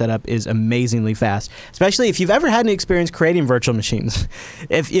something set up is amazingly fast, especially if you've ever had any experience creating virtual machines.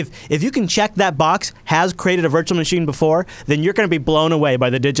 If you can check that box, has created a virtual machine before, then you're going to be blown away by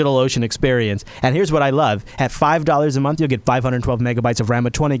the DigitalOcean experience. And here's what I love. At $5 a month, you'll get 512 megabytes of RAM, a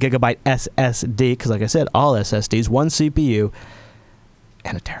 20 gigabyte SSD, because like I said, all SSDs, one CPU,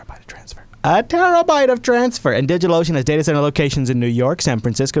 and a terabyte of transfer. A terabyte of transfer. And DigitalOcean has data center locations in New York, San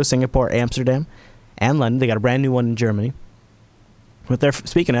Francisco, Singapore, Amsterdam, and London. They got a brand new one in Germany.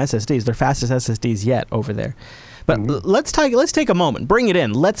 Speaking of SSDs, their fastest SSDs yet over there. But let's take a moment. Bring it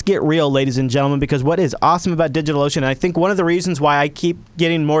in. Let's get real, ladies and gentlemen, because what is awesome about DigitalOcean, and I think one of the reasons why I keep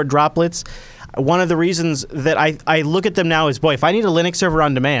getting more droplets, one of the reasons that I look at them now is, boy, if I need a Linux server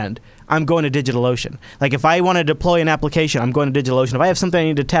on demand, I'm going to DigitalOcean. Like, if I want to deploy an application, I'm going to DigitalOcean. If I have something I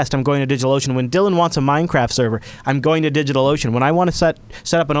need to test, I'm going to DigitalOcean. When Dylan wants a Minecraft server, I'm going to DigitalOcean. When I want to set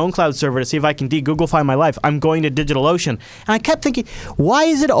up an own cloud server to see if I can de-Googlefy my life, I'm going to DigitalOcean. And I kept thinking, why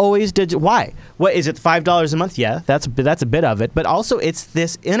is it always why? What is it, $5 a month? Yeah, that's a bit of it. But also, it's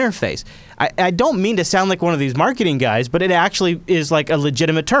this interface. I don't mean to sound like one of these marketing guys, but it actually is like a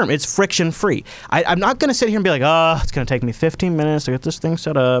legitimate term. It's friction-free. I'm not going to sit here and be like, oh, it's going to take me 15 minutes to get this thing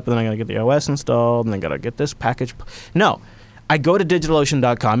set up, and then I'm going to get the OS installed, and then I got to get this package. No. I go to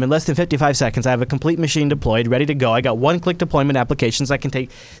DigitalOcean.com. In less than 55 seconds, I have a complete machine deployed, ready to go. I got one-click deployment applications. I can take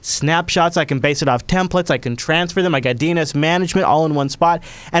snapshots. I can base it off templates. I can transfer them. I got DNS management all in one spot.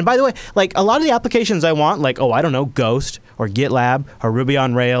 And by the way, like a lot of the applications I want, like, I don't know, Ghost or GitLab or Ruby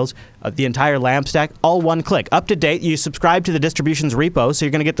on Rails, the entire LAMP stack, all one click. Up to date, you subscribe to the distribution's repo, so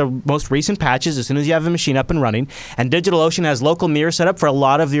you're going to get the most recent patches as soon as you have the machine up and running. And DigitalOcean has local mirror set up for a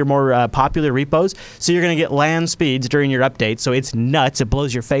lot of your more popular repos, so you're going to get LAN speeds during your updates. So it's nuts. It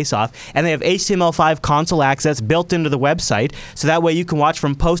blows your face off. And they have HTML5 console access built into the website, so that way you can watch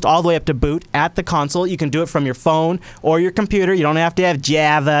from post all the way up to boot at the console. You can do it from your phone or your computer. You don't have to have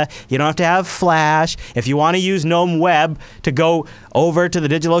Java. You don't have to have Flash. If you want to use GNOME Web to go over to the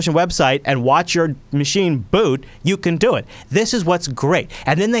DigitalOcean website and watch your machine boot, you can do it. This is what's great.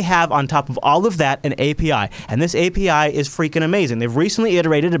 And then they have, on top of all of that, an API. And this API is freaking amazing. They've recently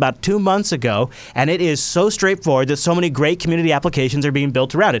iterated about 2 months ago, and it is so straightforward that so many great community applications are being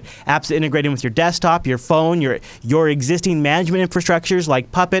built around it. Apps integrating with your desktop, your phone, your existing management infrastructures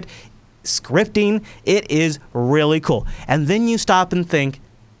like Puppet, scripting. It is really cool. And then you stop and think,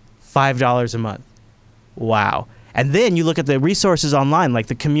 $5 a month. Wow. And then you look at the resources online, like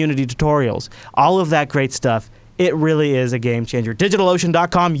the community tutorials, all of that great stuff. It really is a game changer.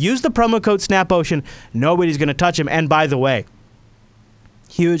 DigitalOcean.com. Use the promo code SNAPOcean. Nobody's going to touch them. And by the way,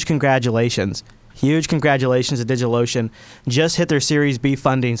 huge congratulations. Huge congratulations to DigitalOcean. Just hit their Series B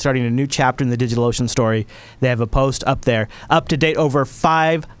funding, starting a new chapter in the DigitalOcean story. They have a post up there. Up to date, over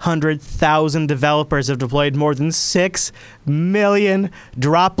 500,000 developers have deployed more than 6 million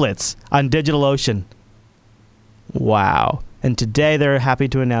droplets on DigitalOcean. Wow. And today they're happy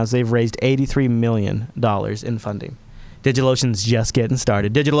to announce they've raised $83 million in funding. DigitalOcean's just getting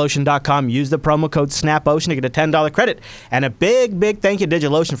started. DigitalOcean.com. Use the promo code SNAPOcean to get a $10 credit. And a big, big thank you to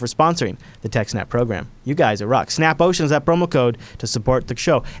DigitalOcean for sponsoring the TechSNAP program. You guys are rock. SNAPOcean is that promo code to support the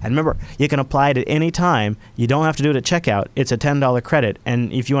show. And remember, you can apply it at any time. You don't have to do it at checkout. It's a $10 credit.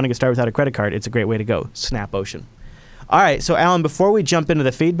 And if you want to get started without a credit card, it's a great way to go. SNAPOcean. All right, so Alan, before we jump into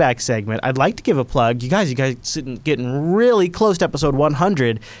the feedback segment, I'd like to give a plug. You guys getting really close to episode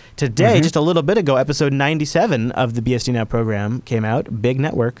 100 today. Just a little bit ago, episode 97 of the BSD Now program came out. Big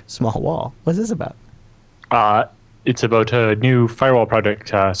network, small wall. What's this about? It's about a new firewall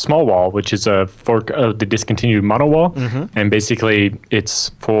project, Small Wall, which is a fork of the discontinued monowall. And basically,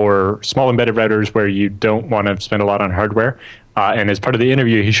 it's for small embedded routers where you don't want to spend a lot on hardware. And as part of the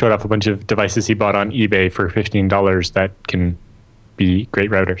interview, he showed off a bunch of devices he bought on eBay for $15 that can be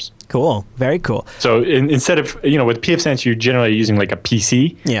great routers. Cool. Very cool. So instead of, with pfSense, you're generally using like a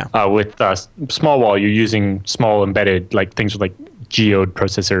PC. Yeah. With Small Wall, you're using small embedded, like things with like geode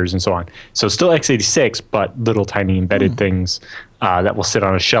processors and so on. So still x86, but little tiny embedded things that will sit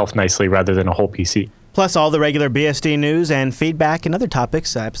on a shelf nicely rather than a whole PC. Plus all the regular BSD news and feedback and other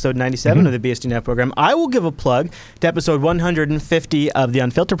topics, episode 97 of the BSDNet program. I will give a plug to episode 150 of the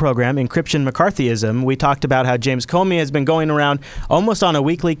Unfiltered program, Encryption McCarthyism. We talked about how James Comey has been going around almost on a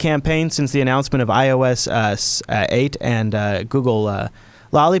weekly campaign since the announcement of iOS 8 and Google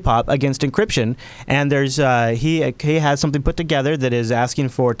Lollipop against encryption, and there's he has something put together that is asking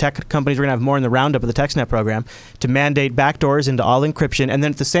for tech companies. We're gonna have more in the roundup of the TechSNAP program to mandate backdoors into all encryption, and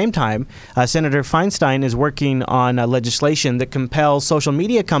then at the same time, Senator Feinstein is working on legislation that compels social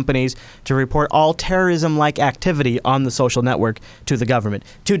media companies to report all terrorism-like activity on the social network to the government.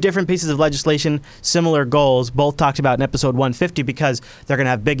 Two different pieces of legislation, similar goals, both talked about in episode 150 because they're going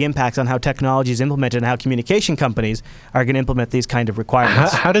to have big impacts on how technology is implemented and how communication companies are going to implement these kind of requirements.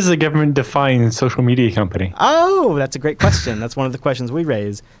 How does the government define social media company? Oh, that's a great question. That's one of the questions we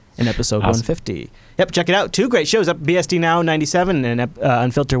raise in episode 150. Yep, check it out. Two great shows up, BSD Now 97 and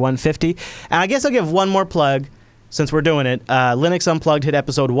Unfiltered 150. And I guess I'll give one more plug since we're doing it. Linux Unplugged hit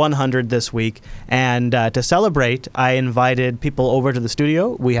episode 100 this week. And to celebrate, I invited people over to the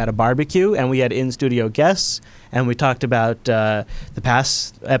studio. We had a barbecue and we had in-studio guests. And we talked about the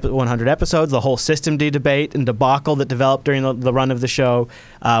past 100 episodes, the whole systemd debate and debacle that developed during the run of the show.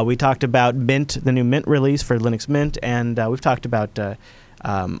 We talked about Mint, the new Mint release for Linux Mint, and we've talked about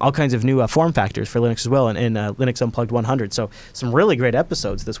all kinds of new form factors for Linux as well in Linux Unplugged 100. So some really great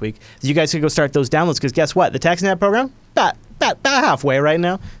episodes this week. You guys can go start those downloads because guess what? The TechSNAP program, about halfway right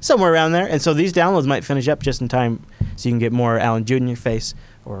now, somewhere around there. And so these downloads might finish up just in time so you can get more Alan Jr. face,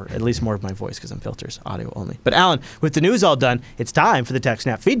 or at least more of my voice because I'm filters, audio only. But Alan, with the news all done, it's time for the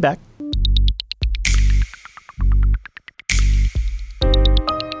TechSNAP feedback.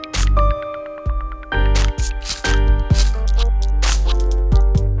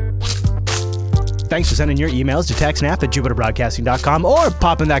 Thanks for sending your emails to TechSNAP at JupiterBroadcasting.com or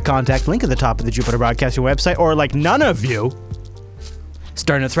popping that contact link at the top of the Jupiter Broadcasting website, or like none of you,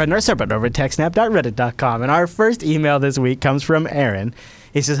 starting a thread in our subreddit over at TechSNAP.reddit.com. And our first email this week comes from Aaron.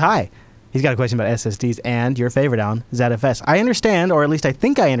 He says, hi. He's got a question about SSDs and your favorite, Alan, ZFS. I understand, or at least I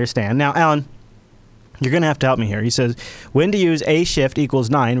think I understand. Now, Alan, you're going to have to help me here. He says, when to use A shift equals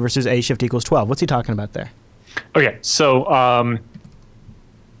 9 versus A shift equals 12. What's he talking about there? Okay, so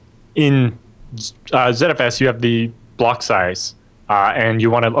in ZFS, you have the block size, and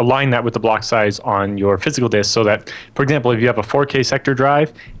you want to align that with the block size on your physical disk so that, for example, if you have a 4K sector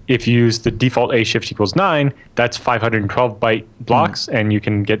drive, if you use the default A shift equals 9, that's 512 byte blocks, and you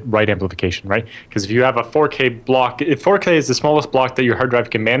can get write amplification, right? Because if you have a 4K block, if 4K is the smallest block that your hard drive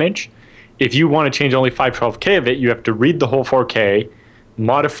can manage, if you want to change only 512K of it, you have to read the whole 4K,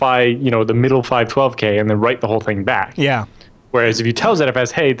 modify, the middle 512K, and then write the whole thing back. Yeah. Whereas if you tell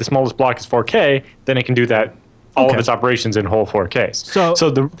ZFS, hey, the smallest block is 4K, then it can do that all of its operations in whole 4Ks. So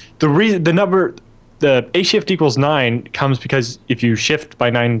the reason the A shift equals 9 comes because if you shift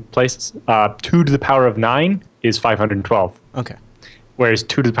by 9 places, 2 to the power of 9 is 512. Okay. Whereas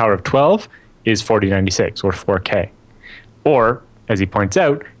 2 to the power of 12 is 4096 or 4K. Or, as he points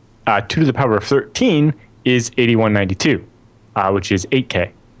out, 2 to the power of 13 is 8192, which is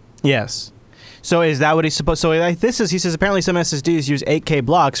 8K. Yes. So is that what he's supposed? So like he says apparently some SSDs use 8K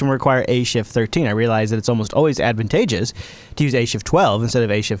blocks and require A shift 13. I realize that it's almost always advantageous to use A shift 12 instead of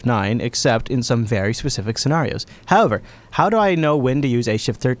A shift 9, except in some very specific scenarios. However, how do I know when to use A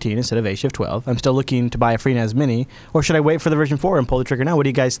shift 13 instead of A shift 12? I'm still looking to buy a FreeNAS Mini, or should I wait for the version 4 and pull the trigger now? What do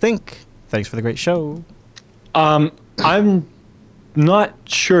you guys think? Thanks for the great show. I'm not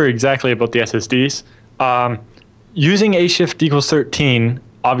sure exactly about the SSDs. Using A shift equals 13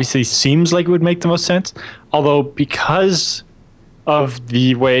 obviously seems like it would make the most sense, although because of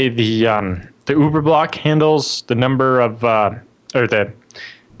the way the Uber block handles the number of or the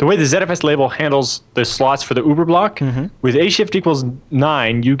way the ZFS label handles the slots for the Uber block, with A shift equals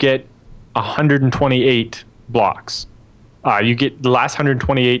 9, you get 128 blocks. You get the last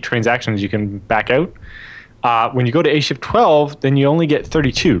 128 transactions you can back out. When you go to A shift 12, then you only get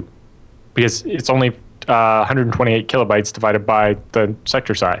 32 because it's only 128 kilobytes divided by the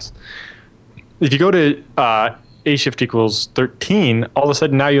sector size. If you go to A shift equals 13, all of a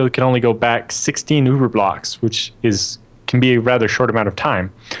sudden now you can only go back 16 Uber blocks, which can be a rather short amount of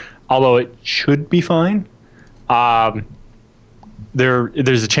time. Although it should be fine,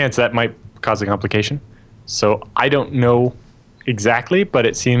 there's a chance that might cause a complication. So I don't know exactly, but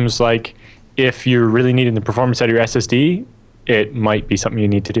it seems like if you're really needing the performance out of your SSD, it might be something you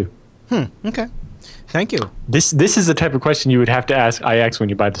need to do. Okay. Thank you. This is the type of question you would have to ask IX when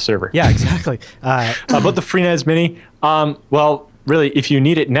you buy the server. Yeah, exactly. About the FreeNAS Mini, well, really, if you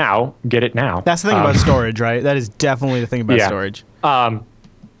need it now, get it now. That's the thing about storage, right? That is definitely the thing about storage.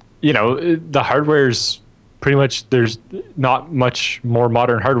 The hardware's pretty much, there's not much more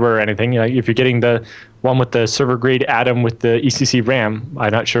modern hardware or anything. If you're getting the one with the server grade Atom with the ECC RAM,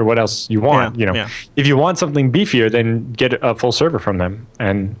 I'm not sure what else you want. If you want something beefier, then get a full server from them,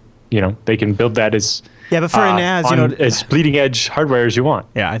 and they can build that as but for NAS, as bleeding edge hardware as you want.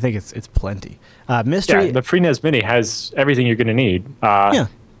 Yeah, I think it's plenty. Mystery. Yeah, the FreeNAS Mini has everything you're going to need. Other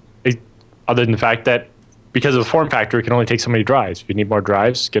than the fact that because of the form factor, it can only take so many drives. If you need more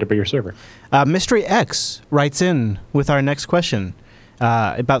drives, get a bigger server. Mystery X writes in with our next question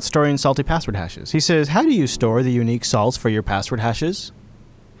about storing salty password hashes. He says, how do you store the unique salts for your password hashes?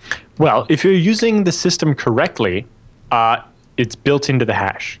 Well, if you're using the system correctly, it's built into the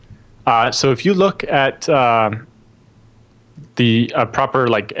hash. So if you look at the proper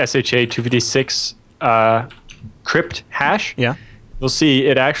SHA 256 crypt hash, you'll see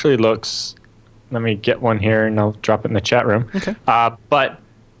it actually looks. Let me get one here, and I'll drop it in the chat room. Okay. But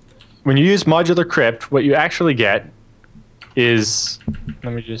when you use modular crypt, what you actually get is,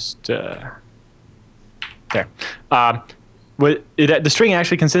 let me just there. The string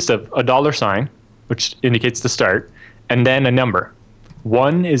actually consists of a $, which indicates the start, and then a number.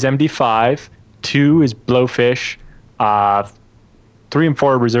 1 is MD5, 2 is Blowfish, 3 and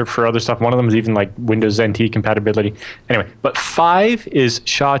 4 are reserved for other stuff. One of them is even Windows NT compatibility. Anyway, but 5 is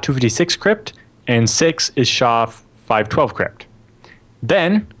SHA-256 crypt, and 6 is SHA-512 crypt.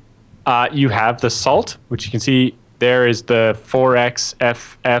 Then you have the salt, which you can see there is the 4x,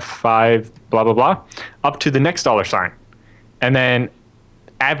 FF5, blah, blah, blah, up to the next $. And then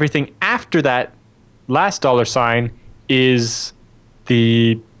everything after that last $, is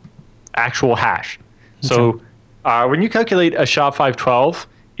the actual hash. Okay. So when you calculate a SHA-512,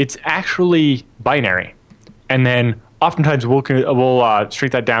 it's actually binary. And then oftentimes we'll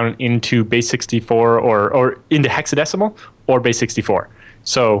shrink that down into base 64 or into hexadecimal or base 64.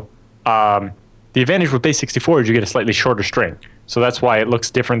 So the advantage with base 64 is you get a slightly shorter string. So that's why it looks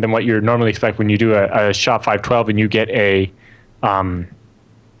different than what you normally expect when you do a SHA-512 and you get a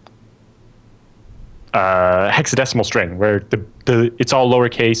hexadecimal string where it's all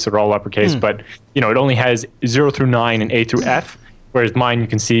lowercase or all uppercase, but it only has 0 through 9 and A through F, whereas mine you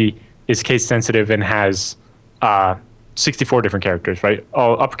can see is case sensitive and has 64 different characters, right?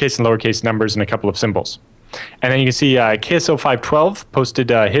 All uppercase and lowercase numbers and a couple of symbols. And then you can see KSO512 posted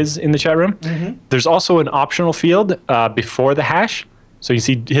his in the chat room. Mm-hmm. There's also an optional field before the hash. So you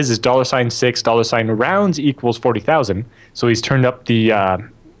see his is $6 rounds equals 40,000. So he's turned up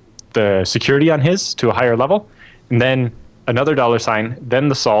the security on his to a higher level, and then another $, then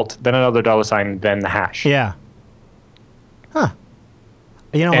the salt, then another $, then the hash. Yeah. Huh.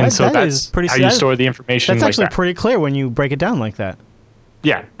 And so that's pretty how you store the information. That's actually pretty clear when you break it down like that.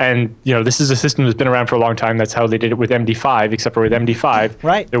 Yeah, and this is a system that's been around for a long time. That's how they did it with MD5, except for with MD5,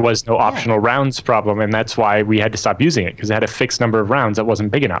 right, there was no optional rounds problem, and that's why we had to stop using it, because it had a fixed number of rounds that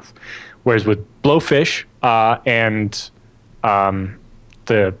wasn't big enough. Whereas with Blowfish and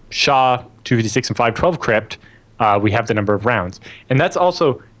the SHA-256 and 512 crypt, we have the number of rounds. And that's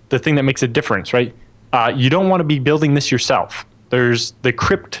also the thing that makes a difference, right? You don't want to be building this yourself. There's the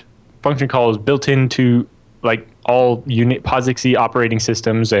crypt function call is built into all POSIX operating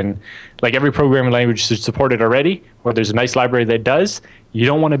systems, and every programming language should support it already, or there's a nice library that does. You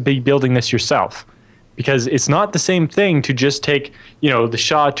don't want to be building this yourself, because it's not the same thing to just take the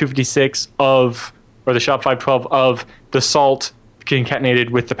SHA-256 or the SHA-512 of the salt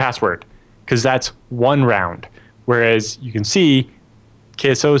concatenated with the password, because that's one round. Whereas you can see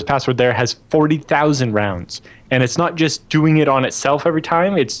KSO's password there has 40,000 rounds, and it's not just doing it on itself every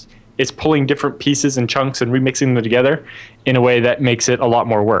time. It's pulling different pieces and chunks and remixing them together in a way that makes it a lot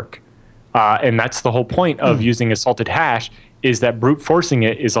more work. And that's the whole point of using a salted hash, is that brute forcing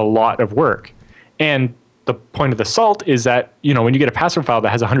it is a lot of work. And the point of the salt is that when you get a password file that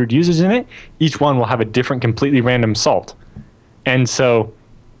has 100 users in it, each one will have a different, completely random salt. And so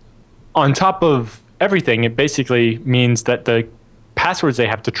on top of everything, it basically means that the passwords they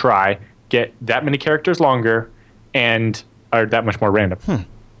have to try get that many characters longer and are that much more random.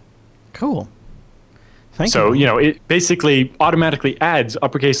 Cool. Thank you. So, it basically automatically adds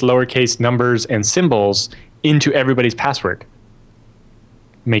uppercase, lowercase numbers and symbols into everybody's password,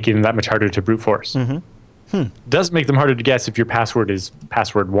 making them that much harder to brute force. Mm-hmm. Does make them harder to guess if your password is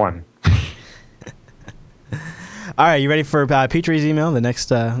password 1. All right, you ready for Petrie's email? The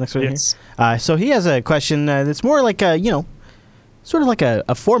next one. Yes. Here. So he has a question that's more like sort of like a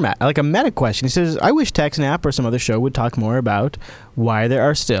format, like a meta question. He says, I wish TechSNAP or some other show would talk more about why there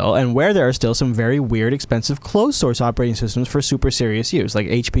are still and where there are still some very weird, expensive closed source operating systems for super serious use, like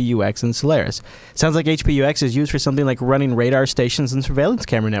HPUX and Solaris. Sounds like HPUX is used for something like running radar stations and surveillance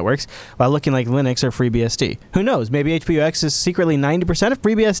camera networks, while looking like Linux or FreeBSD. Who knows? Maybe HPUX is secretly 90% of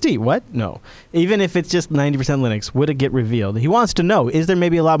FreeBSD. What? No. Even if it's just 90% Linux, would it get revealed? He wants to know, is there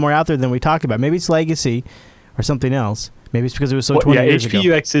maybe a lot more out there than we talk about? Maybe it's legacy or something else. Maybe it's because it was so 20 years ago.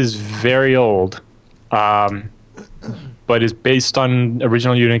 HPUX is very old, but is based on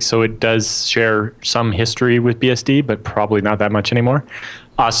original Unix, so it does share some history with BSD, but probably not that much anymore.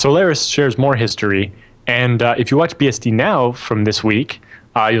 Solaris shares more history, and if you watch BSD Now from this week,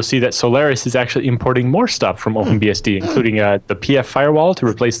 you'll see that Solaris is actually importing more stuff from OpenBSD, including the PF firewall to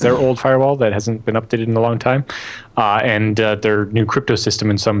replace their old firewall that hasn't been updated in a long time, and their new crypto system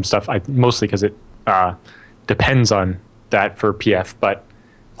and some stuff, mostly because it depends on that for PF, but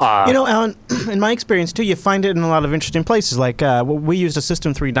Alan, in my experience too, you find it in a lot of interesting places. Like we used a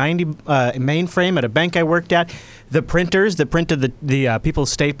System 390 mainframe at a bank I worked at. The printers that printed the people's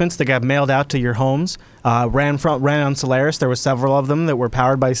statements that got mailed out to your homes ran on Solaris. There were several of them that were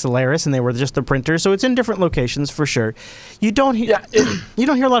powered by Solaris, and they were just the printers. So it's in different locations for sure. You don't hear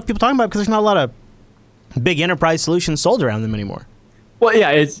a lot of people talking about it because there's not a lot of big enterprise solutions sold around them anymore. Well,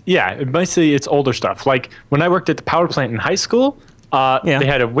 mostly it's older stuff. Like when I worked at the power plant in high school, they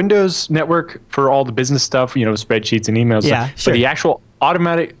had a Windows network for all the business stuff, spreadsheets and emails. Yeah, sure. But the actual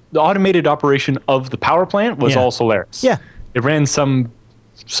automated operation of the power plant was all Solaris. Yeah. It ran some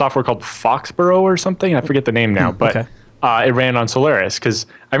software called Foxborough or something. I forget the name now, but it ran on Solaris because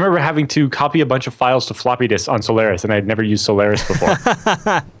I remember having to copy a bunch of files to floppy disks on Solaris, and I'd never used Solaris before.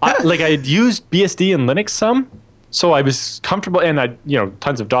 I had used BSD and Linux some. So I was comfortable, and I,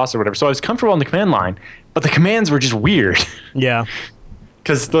 tons of DOS or whatever. So I was comfortable on the command line, but the commands were just weird. Yeah.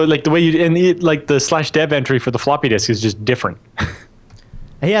 Because the way the /dev entry for the floppy disk is just different.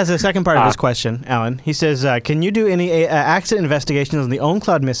 He has a second part of his question, Alan. He says, can you do any accident investigations on the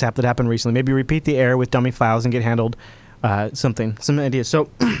OwnCloud mishap that happened recently? Maybe repeat the error with dummy files and get handled some ideas. So,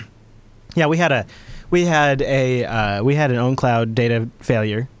 yeah, we had an OwnCloud data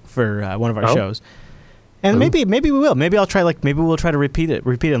failure for one of our shows. And maybe we will. Maybe I'll try. Maybe we'll try to repeat it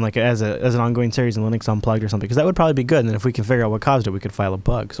in as an ongoing series in Linux Unplugged or something. Because that would probably be good. And then if we can figure out what caused it, we could file a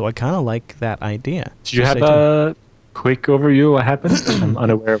bug. So I kind of like that idea. Did you have a quick overview of what happened? I'm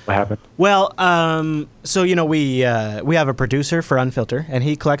unaware of what happened. Well, so we have a producer for Unfilter, and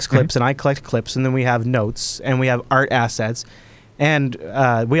he collects clips, and I collect clips, and then we have notes, and we have art assets, and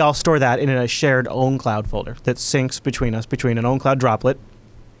we all store that in a shared OwnCloud folder that syncs between us, between an OwnCloud droplet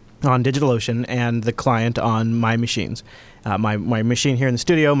on DigitalOcean and the client on my machines. My machine here in the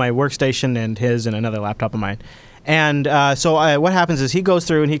studio, my workstation, and his, and another laptop of mine. And so what happens is he goes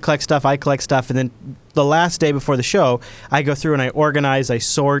through and he collects stuff, I collect stuff, and then the last day before the show, I go through and I organize, I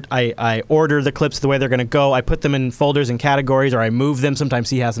sort, I order the clips the way they're going to go, I put them in folders and categories, or I move them.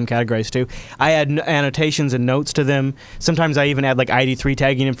 Sometimes he has them categorized too. I add annotations and notes to them. Sometimes I even add ID3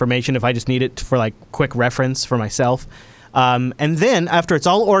 tagging information if I just need it for quick reference for myself. And then after it's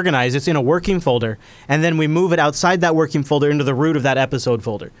all organized, it's in a working folder, and then we move it outside that working folder into the root of that episode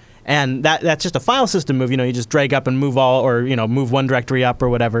folder. And that's just a file system move. You just drag up and move all, or move one directory up or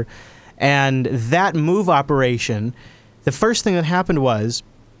whatever. And that move operation, the first thing that happened was,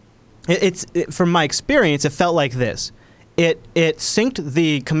 from my experience, it felt like this. It synced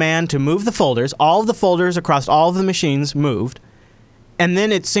the command to move the folders. All of the folders across all of the machines moved. And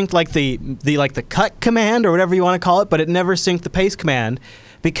then it synced the cut command or whatever you want to call it, but it never synced the paste command,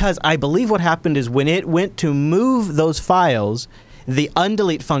 because I believe what happened is when it went to move those files, the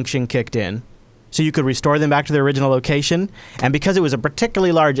undelete function kicked in, so you could restore them back to their original location. And because it was a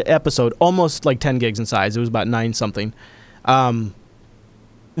particularly large episode, almost 10 gigs in size, it was about 9 something, that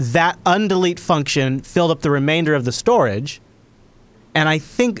undelete function filled up the remainder of the storage. And I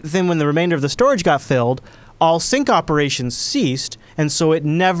think then when the remainder of the storage got filled, all sync operations ceased, and so it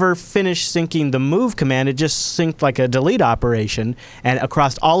never finished syncing the move command. It just synced like a delete operation, and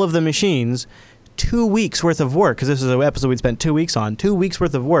across all of the machines, 2 weeks worth of work, because this is an episode we'd spent 2 weeks on, 2 weeks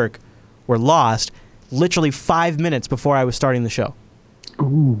worth of work were lost literally 5 minutes before I was starting the show.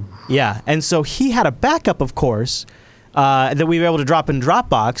 Ooh. Yeah, and so he had a backup, of course, that we were able to drop in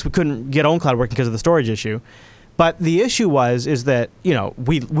Dropbox. We couldn't get OwnCloud working because of the storage issue. But the issue is that,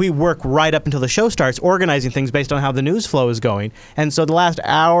 we work right up until the show starts organizing things based on how the news flow is going. And so the last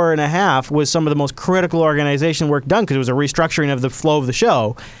hour and a half was some of the most critical organization work done because it was a restructuring of the flow of the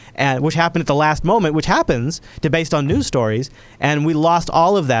show, which happened at the last moment, which happens based on news stories. And we lost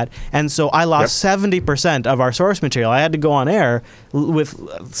all of that. And so I lost 70% of our source material. I had to go on air with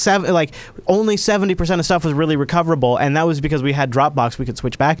only 70% of stuff was really recoverable. And that was because we had Dropbox we could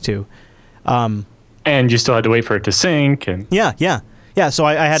switch back to. And you still had to wait for it to sync, and yeah. So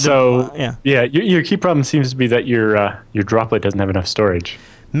I had to. Your key problem seems to be that your droplet doesn't have enough storage.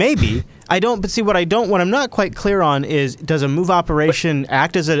 Maybe I don't. But see, what I'm not quite clear on is, does a move operation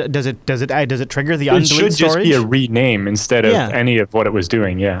act as does it trigger the undelete storage? It should just be a rename instead of any of what it was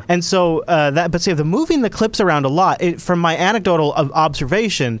doing. Yeah. And so but see, the moving the clips around a lot. From my anecdotal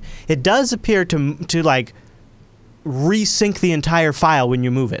observation, it does appear to like resync the entire file when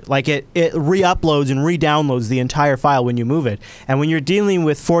you move it. Like it re-uploads and re-downloads the entire file when you move it. And when you're dealing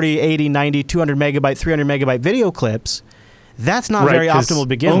with 40, 80, 90, 200 megabyte, 300 megabyte video clips, that's not very optimal to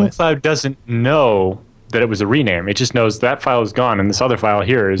begin with. OwnCloud doesn't know that it was a rename. It just knows that file is gone and this other file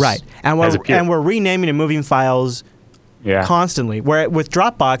here is right. And we're renaming and moving files constantly. Where with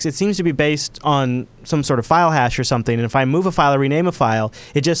Dropbox, it seems to be based on some sort of file hash or something. And if I move a file or rename a file,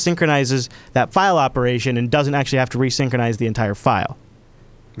 it just synchronizes that file operation and doesn't actually have to resynchronize the entire file.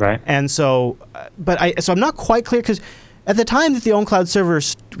 Right. And so, so I'm not quite clear because at the time that the OwnCloud server,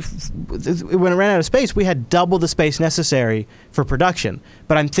 when it ran out of space, we had double the space necessary for production.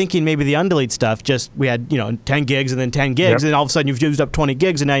 But I'm thinking maybe the undelete stuff, we had 10 gigs and then 10 gigs, and then all of a sudden you've used up 20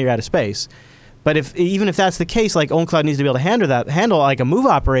 gigs and now you're out of space. But even if that's the case, like OwnCloud needs to be able to handle like a move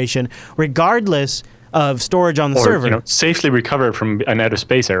operation, regardless of storage on the server. Or safely recover from an out of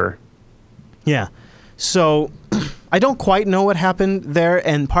space error. Yeah. So I don't quite know what happened there,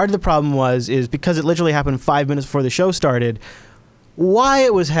 and part of the problem is because it literally happened 5 minutes before the show started. Why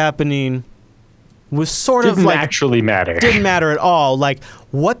it was happening was sort of like actually matter. Didn't matter at all. Like,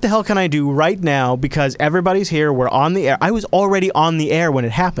 what the hell can I do right now? Because everybody's here. We're on the air. I was already on the air when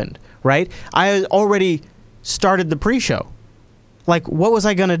it happened. Right? I had already started the pre-show. Like, what was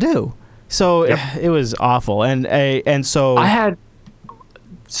I gonna do? So it was awful, and so I had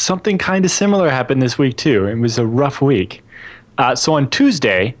something kind of similar happen this week too. It was a rough week. So on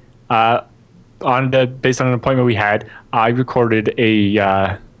Tuesday, based on an appointment we had, I recorded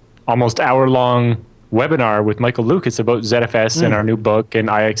a almost hour-long webinar with Michael Lucas about ZFS and our new book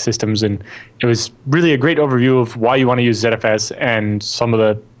and IX systems, and it was really a great overview of why you want to use ZFS and some of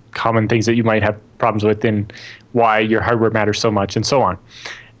the common things that you might have problems with and why your hardware matters so much and so on.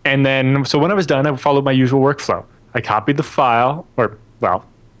 And then, so when I was done, I followed my usual workflow. I copied the file,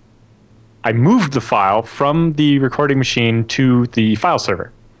 I moved the file from the recording machine to the file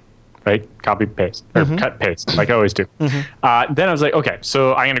server, right? Copy, paste, or cut, paste, like I always do. Then I was like, okay,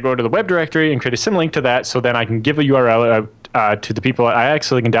 so I'm going to go to the web directory and create a symlink to that so then I can give a URL to the people at IX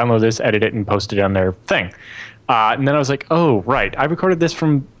so they can download this, edit it, and post it on their thing. And then I was like, oh, right. I recorded this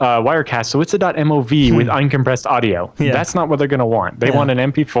from Wirecast, so it's a .mov with uncompressed audio. Yeah. That's not what they're going to want. They want an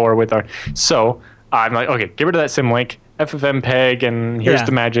MP4 with our... So I'm like, okay, get rid of that symlink, FFmpeg, and here's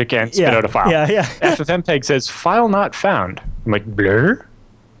the magic, and spit out a file. FFmpeg says, file not found. I'm like, blur?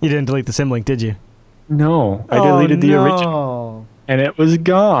 You didn't delete the symlink, did you? No. I deleted the original. And it was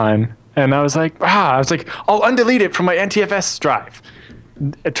gone. And I was like, I'll undelete it from my NTFS drive.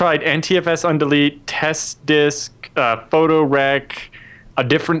 I tried NTFS undelete, test disk, photo rec, a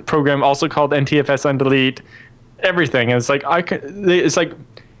different program also called NTFS undelete, everything. And it's like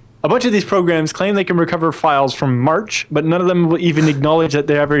a bunch of these programs claim they can recover files from March, but none of them will even acknowledge that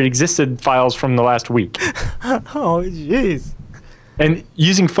there ever existed files from the last week. Oh, jeez. And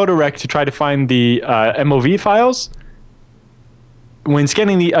using photo rec to try to find the MOV files, when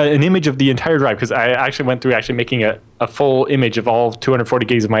scanning an image of the entire drive, because I actually went through making a full image of all 240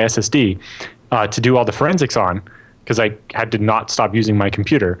 gigs of my SSD to do all the forensics on, because I had to not stop using my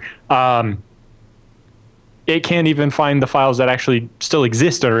computer. It can't even find the files that actually still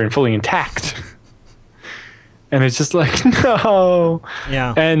exist or are fully intact. And it's just like, no.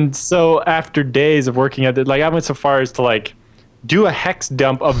 Yeah. And so after days of working at it, I went so far as to do a hex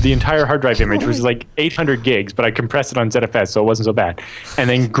dump of the entire hard drive image, which is 800 gigs, but I compressed it on ZFS, so it wasn't so bad. And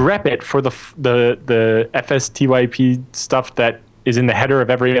then grep it for the FSTYP stuff that is in the header of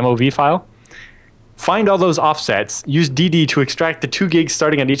every MOV file. Find all those offsets, use DD to extract the 2 gigs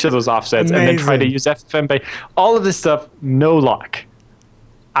starting at each of those offsets, and then try to use FFmpeg. All of this stuff, no luck.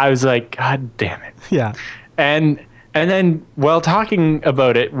 I was like, God damn it. Yeah. And then while talking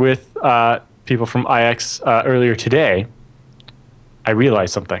about it with people from IX earlier today, I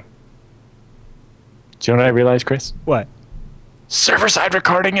realized something. Do you know what I realized, Chris? What? Server-side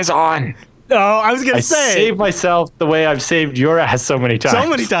recording is on. Oh, I was going I to say. saved myself the way I've saved your ass so many times. So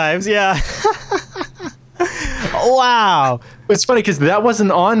many times, yeah. Wow. It's funny because that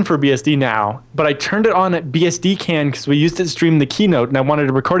wasn't on for BSD now, but I turned it on at BSD Can because we used it to stream the keynote, and I wanted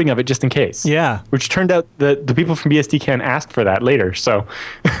a recording of it just in case. Yeah. Which turned out that the people from BSD Can asked for that later, so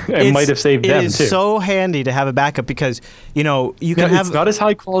it might have saved them too. It is so handy to have a backup because, you can have... It's not as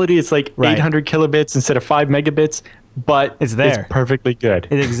high quality. It's like 800 kilobits instead of 5 megabits, but it's there. It's perfectly good.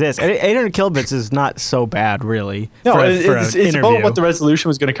 It exists. 800 kilobits is not so bad, really. No, it's about what the resolution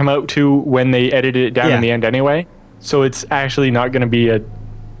was going to come out to when they edited it down in the end anyway. So it's actually not going to be a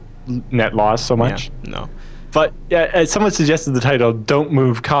net loss so much. Yeah, no. But as someone suggested the title, Don't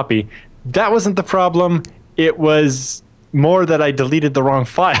Move Copy. That wasn't the problem. It was more that I deleted the wrong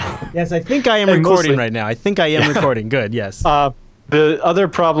file. Yes, I think I am recording right now. I think I am recording. Good, yes. The other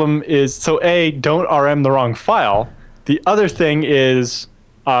problem is, so A, don't RM the wrong file. The other thing is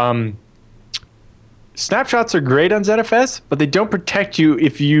snapshots are great on ZFS, but they don't protect you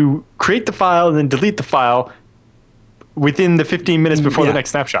if you create the file and then delete the file within the 15 minutes before the next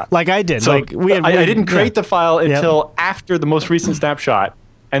snapshot. Like I did. So like I didn't create the file until after the most recent snapshot,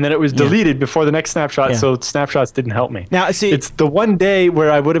 and then it was deleted before the next snapshot, so snapshots didn't help me. Now, see, it's the one day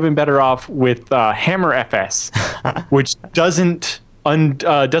where I would have been better off with Hammer FS, which doesn't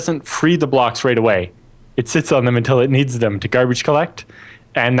free the blocks right away. It sits on them until it needs them to garbage collect,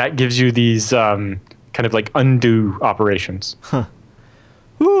 and that gives you these kind of like undo operations. Huh.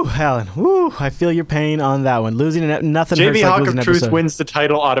 Woo, Alan. Woo, I feel your pain on that one. Losing nothing hurts JB like Hawk losing an of Truth episode. wins the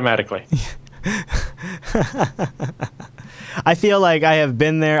title automatically. I feel like I have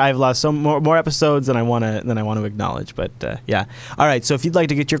been there. I've lost some more episodes than I want to acknowledge. But yeah. All right. So if you'd like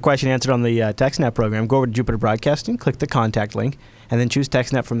to get your question answered on the TechSNAP program, go over to Jupiter Broadcasting, click the contact link, and then choose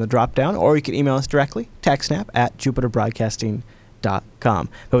TechSNAP from the drop down, or you can email us directly, techsnap@jupiterbroadcasting.com.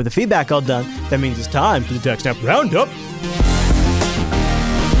 But with the feedback all done, that means it's time for the TechSNAP Roundup.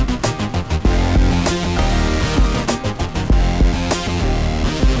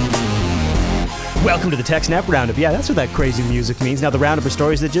 Welcome to the TechSNAP Roundup. Yeah, that's what that crazy music means. Now, the roundup are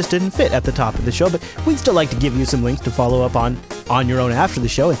stories that just didn't fit at the top of the show, but we'd still like to give you some links to follow up on your own after the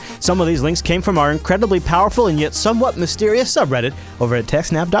show. And some of these links came from our incredibly powerful and yet somewhat mysterious subreddit over at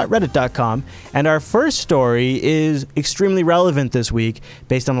techsnap.reddit.com. And our first story is extremely relevant this week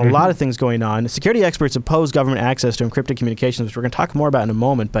based on a lot of things going on. Security experts oppose government access to encrypted communications, which we're going to talk more about in a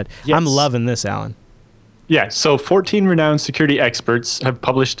moment, but I'm loving this, Alan. Yeah, so 14 renowned security experts have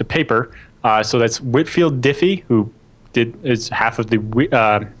published a paper. So that's Whitfield Diffie, who is half of the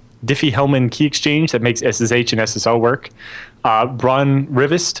Diffie-Hellman key exchange that makes SSH and SSL work. Bron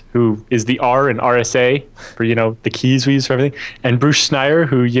Rivest, who is the R in RSA for, the keys we use for everything. And Bruce Schneier,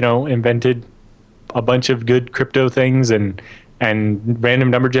 who, invented a bunch of good crypto things and random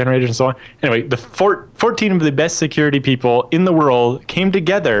number generators and so on. Anyway, the 14 of the best security people in the world came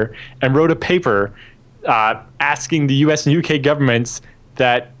together and wrote a paper asking the US and UK governments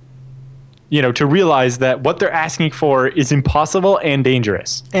that to realize that what they're asking for is impossible and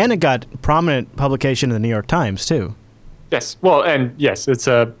dangerous. And it got prominent publication in the New York Times, too. Yes. Well, and yes, it's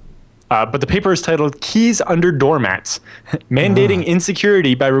but the paper is titled Keys Under Doormats, Mandating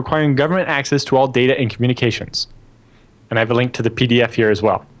Insecurity by Requiring Government Access to All Data and Communications. And I have a link to the PDF here as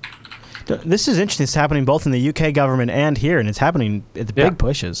well. This is interesting. It's happening both in the UK government and here, and it's happening at the big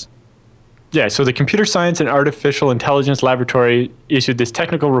pushes. Yeah, so the Computer Science and Artificial Intelligence Laboratory issued this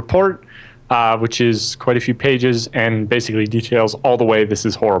technical report, which is quite a few pages and basically details all the way this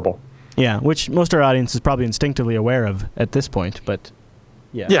is horrible. Yeah, which most of our audience is probably instinctively aware of at this point, but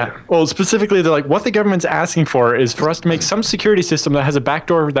yeah. Yeah, well, specifically, they're like, what the government's asking for is for us to make some security system that has a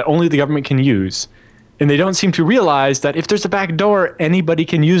backdoor that only the government can use. And they don't seem to realize that if there's a backdoor, anybody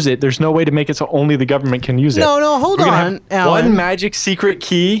can use it. There's no way to make it so only the government can use it. No, hold on, Alan. One magic secret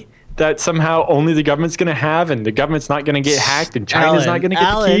key that somehow only the government's going to have, and the government's not going to get hacked, and China's not going to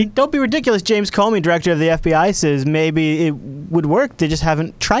get the key. Don't be ridiculous. James Comey, director of the FBI, says maybe it would work. They just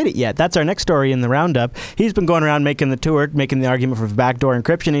haven't tried it yet. That's our next story in the roundup. He's been going around making the tour, making the argument for backdoor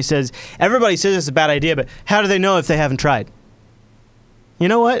encryption. He says, everybody says it's a bad idea, but how do they know if they haven't tried? You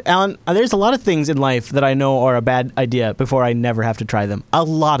know what, Alan? There's a lot of things in life that I know are a bad idea before I never have to try them. A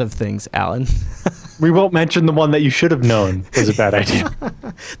lot of things, Alan. We won't mention the one that you should have known was a bad idea.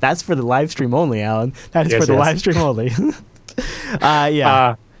 That's for the live stream only, Alan. That is for the live stream only.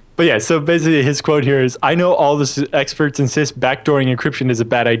 Yeah. But yeah, so basically his quote here is, I know all the experts insist backdooring encryption is a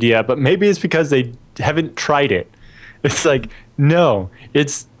bad idea, but maybe it's because they haven't tried it. It's like, no,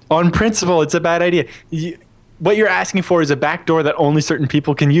 it's on principle, it's a bad idea. What you're asking for is a backdoor that only certain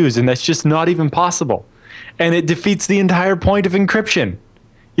people can use, and that's just not even possible. and it defeats the entire point of encryption.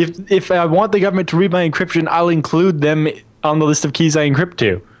 If I want the government to read my encryption, I'll include them on the list of keys I encrypt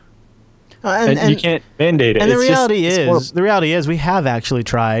to. And you can't mandate it. And the reality is we have actually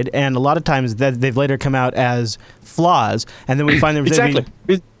tried, and a lot of times that they've later come out as flaws, and then we find them exactly.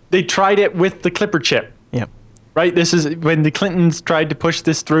 They tried it with the Clipper chip. Yep. Right. This is when the Clintons tried to push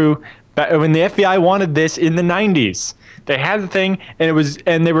this through. When the FBI wanted this in the 90s, they had the thing,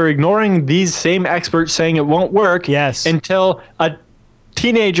 and they were ignoring these same experts saying it won't work. Yes. Until a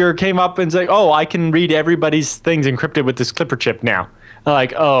teenager came up and said, "Oh, I can read everybody's things encrypted with this Clipper chip now." I'm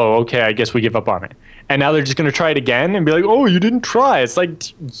like, "Oh, okay, I guess we give up on it." And now they're just going to try it again and be like, "Oh, you didn't try." It's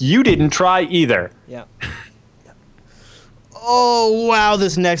like, you didn't try either. Yeah. Oh, wow,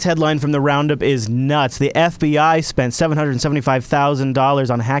 this next headline from the Roundup is nuts. The FBI spent $775,000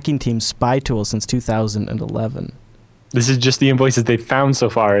 on hacking team spy tools since 2011. This is just the invoices they found so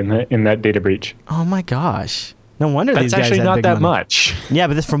far in that data breach. Oh, my gosh. No wonder That's these guys actually had not big that money. much. Yeah,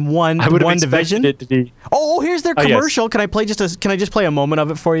 but this from one division. It to be. Oh, here's their commercial. Yes. Can I just play a moment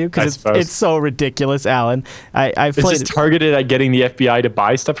of it for you? Because it's so ridiculous, Alan. I've played. Is this targeted at getting the FBI to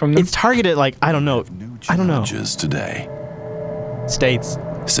buy stuff from them? It's targeted like I don't know. Today. States.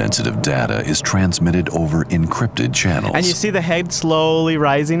 Sensitive data is transmitted over encrypted channels. And you see the head slowly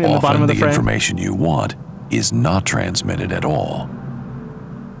rising in the bottom of the frame. Often the information you want is not transmitted at all.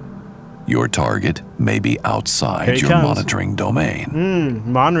 Your target may be outside your monitoring domain.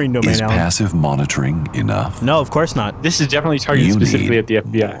 Monitoring domain, Is Alan. passive monitoring enough? No, of course not. This is definitely targeted specifically at the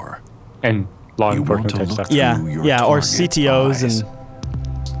FBI and law enforcement type stuff. Yeah, or CTOs and...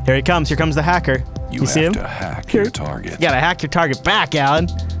 Here he comes. Here comes the hacker. You see him? You have to hack your target. You gotta hack your target back, Alan.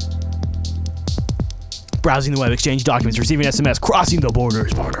 Browsing the web, exchange documents, receiving SMS, crossing the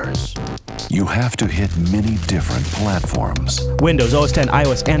borders. You have to hit many different platforms. Windows, OS X,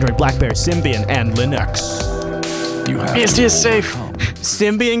 iOS, Android, BlackBerry, Symbian, and Linux. You have BSD is safe.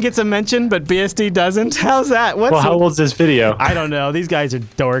 Symbian gets a mention, but BSD doesn't? How's that? How old's this video? I don't know. These guys are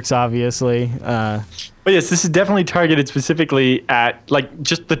dorks, obviously. But yes, this is definitely targeted specifically at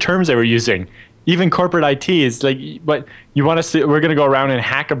just the terms they were using. Even corporate IT is like, but you want us to, we're going to go around and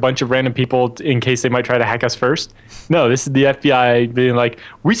hack a bunch of random people in case they might try to hack us first? No, this is the FBI being like,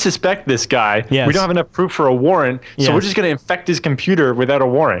 we suspect this guy. Yes. We don't have enough proof for a warrant, so we're just going to infect his computer without a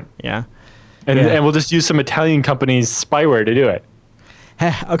warrant. Yeah. And we'll just use some Italian company's spyware to do it.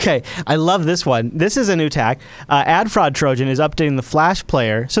 Okay, I love this one. This is a new tack. Ad Fraud Trojan is updating the Flash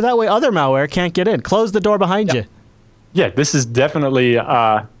player so that way other malware can't get in. Close the door behind you. Yeah, this is definitely...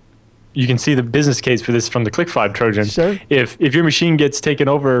 you can see the business case for this from the Click Fraud Trojan. Sure. If your machine gets taken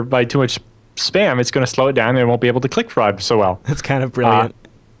over by too much spam, it's going to slow it down and it won't be able to click fraud so well. That's kind of brilliant.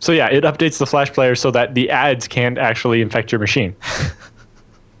 So yeah, it updates the Flash player so that the ads can't actually infect your machine.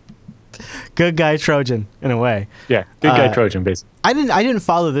 Good guy Trojan, in a way. Yeah, good guy Trojan, basically. I didn't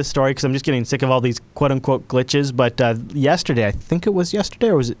follow this story because I'm just getting sick of all these quote-unquote glitches, but yesterday, I think it was yesterday,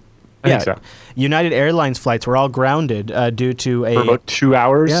 or was it? I think so. United Airlines flights were all grounded due to for about 2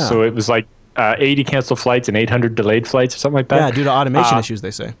 hours. Yeah. So it was like 80 canceled flights and 800 delayed flights or something like that. Yeah, due to automation issues, they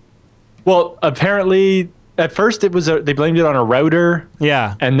say. Well, apparently, at first it was they blamed it on a router.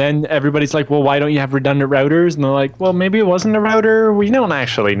 Yeah. And then everybody's like, well, why don't you have redundant routers? And they're like, well, maybe it wasn't a router. We don't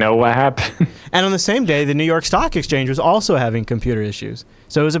actually know what happened. And on the same day, the New York Stock Exchange was also having computer issues.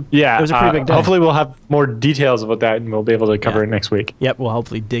 So it was a pretty big day. Hopefully we'll have more details about that and we'll be able to cover it next week. Yep, we'll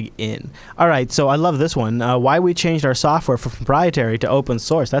hopefully dig in. All right, so I love this one. Why we changed our software from proprietary to open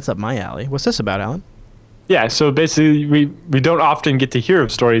source. That's up my alley. What's this about, Alan? Yeah, so basically we don't often get to hear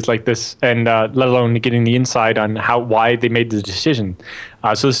of stories like this, and let alone getting the insight on why they made the decision.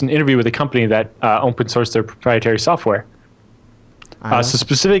 So this is an interview with a company that open sourced their proprietary software. So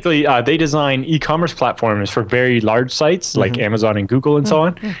specifically, they design e-commerce platforms for very large sites like Amazon and Google and so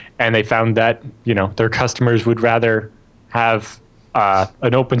on. And they found that their customers would rather have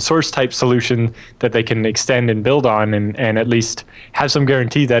an open source type solution that they can extend and build on, and at least have some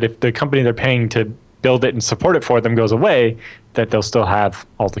guarantee that if the company they're paying to build it and support it for them goes away, that they'll still have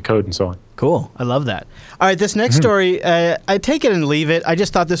all the code and so on. Cool. I love that. All right, this next story, I take it and leave it. I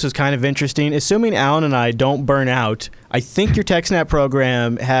just thought this was kind of interesting. Assuming Alan and I don't burn out, I think your TechSNAP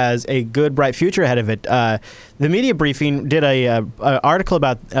program has a good, bright future ahead of it. The media briefing did a article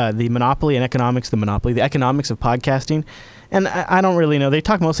about the monopoly and the economics of podcasting. And I don't really know. They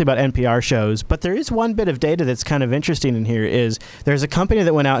talk mostly about NPR shows, but there is one bit of data that's kind of interesting in here. Is there's a company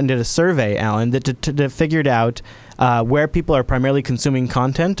that went out and did a survey, Alan, that figured out where people are primarily consuming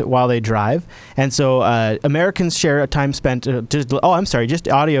content while they drive. And so Americans share time spent, just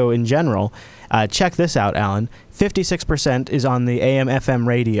audio in general. Check this out, Alan. 56% is on the AM/FM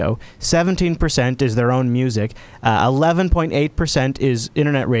radio. 17% is their own music. 11.8% is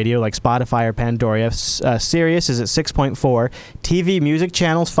internet radio like Spotify or Pandora. Sirius is at 6.4. TV music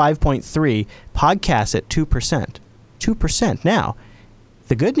channels 5.3. Podcasts at 2%. 2%. Now,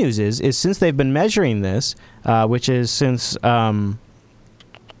 the good news is since they've been measuring this, which is since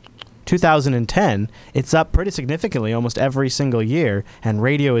 2010, it's up pretty significantly almost every single year, and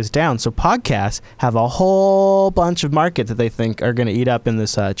radio is down. So podcasts have a whole bunch of market that they think are going to eat up in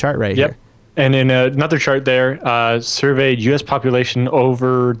this chart right here. And in another chart there, surveyed U.S. population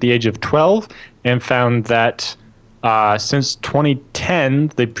over the age of 12 and found that since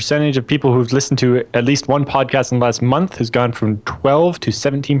 2010, the percentage of people who've listened to at least one podcast in the last month has gone from 12 to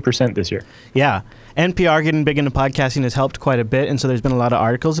 17% this year. Yeah. NPR getting big into podcasting has helped quite a bit, and so there's been a lot of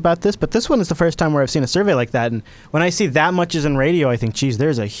articles about this. But this one is the first time where I've seen a survey like that. And when I see that much is in radio, I think, geez,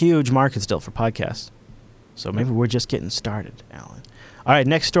 there's a huge market still for podcasts. So maybe we're just getting started, Alan. All right,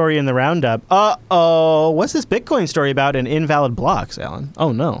 next story in the roundup. What's this Bitcoin story about and invalid blocks, Alan?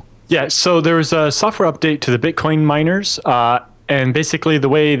 Oh, no. Yeah, so there was a software update to the Bitcoin miners. And basically the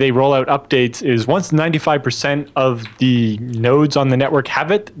way they roll out updates is once 95% of the nodes on the network have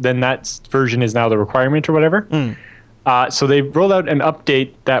it, then that version is now the requirement or whatever. So they rolled out an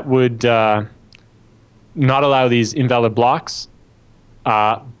update that would not allow these invalid blocks.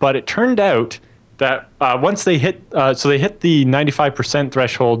 But it turned out that once they hit, so they hit the 95%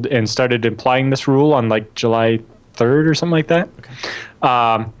 threshold and started applying this rule on like July 3rd or something like that.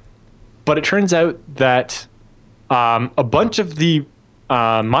 Okay. But it turns out that a bunch of the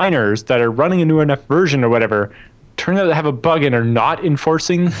miners that are running a new enough version or whatever turn out to have a bug and are not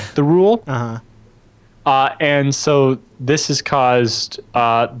enforcing the rule. And so this has caused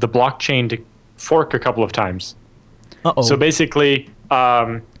the blockchain to fork a couple of times. So basically,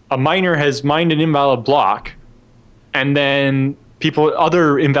 a miner has mined an invalid block, and then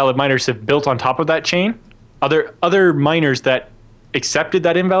other invalid miners have built on top of that chain. Other miners that accepted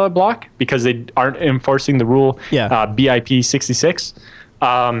that invalid block because they aren't enforcing the rule, BIP 66,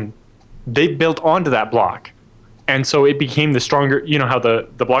 they built onto that block. And so it became the stronger, you know how the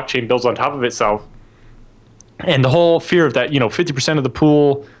blockchain builds on top of itself. And the whole fear of that, 50% of the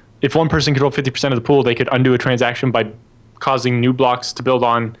pool, if one person controlled 50% of the pool, they could undo a transaction by causing new blocks to build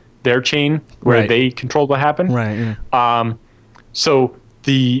on their chain where they controlled what happened. Right. Yeah.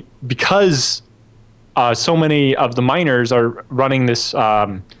 Because so many of the miners are running this,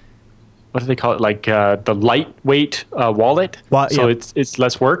 what do they call it? Like the lightweight wallet. So it's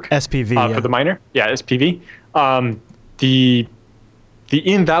less work. SPV. For the miner. Yeah, SPV. The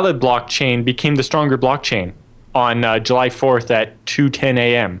invalid blockchain became the stronger blockchain on July 4th at 2:10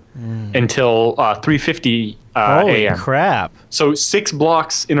 a.m. Until 3:50 a.m. Holy crap. So 6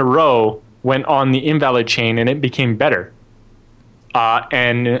 blocks in a row went on the invalid chain, and it became better.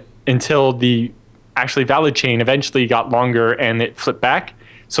 And until the actually valid chain eventually got longer and it flipped back.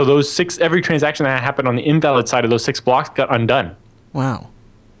 So every transaction that happened on the invalid side of those 6 blocks got undone. Wow.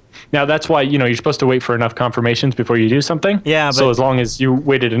 Now that's why, you're supposed to wait for enough confirmations before you do something. Yeah. So as long as you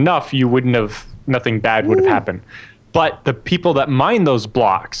waited enough, nothing bad would have happened. But the people that mined those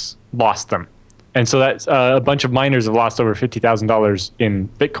blocks lost them. And so that's a bunch of miners have lost over $50,000 in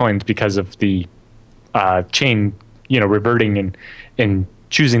Bitcoins because of the chain, reverting and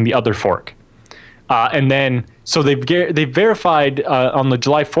choosing the other fork. And then, so they verified on the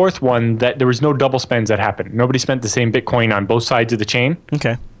July 4th one that there was no double spends that happened. Nobody spent the same Bitcoin on both sides of the chain.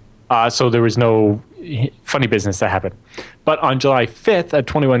 Okay. So there was no funny business that happened. But on July 5th at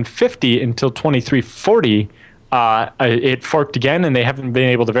 21:50 until 23:40, it forked again, and they haven't been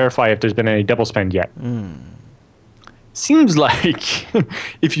able to verify if there's been any double spend yet. Seems like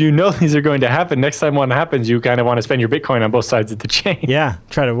if you know these are going to happen, next time one happens, you kind of want to spend your Bitcoin on both sides of the chain. Yeah,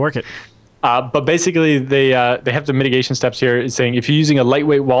 try to work it. But basically, they have the mitigation steps here saying if you're using a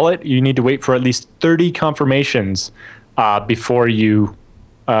lightweight wallet, you need to wait for at least 30 confirmations before you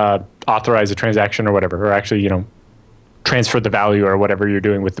authorize a transaction or whatever, or actually, transfer the value or whatever you're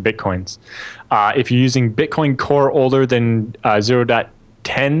doing with the Bitcoins. If you're using Bitcoin Core older than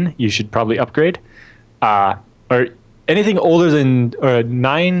 0.10, you should probably upgrade. Or anything older than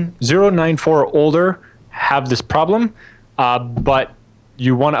 0.94 or older have this problem, but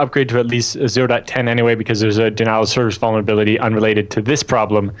you want to upgrade to at least 0.10 anyway, because there's a denial of service vulnerability unrelated to this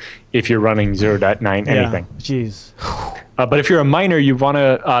problem if you're running 0.9 anything. Jeez. But if you're a miner, you want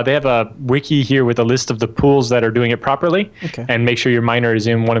to, they have a wiki here with a list of the pools that are doing it properly. Okay. And make sure your miner is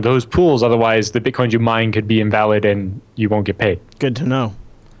in one of those pools. Otherwise, the Bitcoins you mine could be invalid and you won't get paid. Good to know.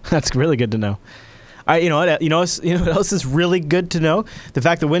 That's really good to know. You know what? You know what else is really good to know? The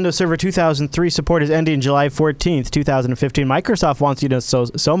fact that Windows Server 2003 support is ending July 14th, 2015. Microsoft wants you to know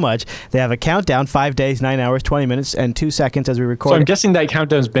so much. They have a countdown: 5 days, 9 hours, 20 minutes, and 2 seconds as we record. So I'm guessing that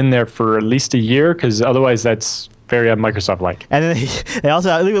countdown's been there for at least a year, because otherwise that's very Microsoft-like. And then they also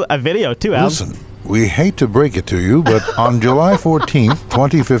have a video too, Al. Listen, we hate to break it to you, but on July 14th,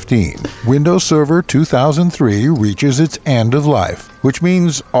 2015, Windows Server 2003 reaches its end of life, which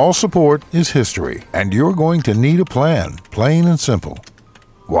means all support is history, and you're going to need a plan, plain and simple.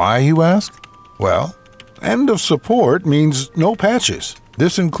 Why, you ask? Well, end of support means no patches.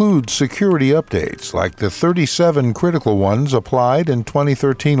 This includes security updates, like the 37 critical ones applied in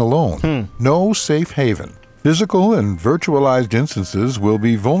 2013 alone. No safe haven. Physical and virtualized instances will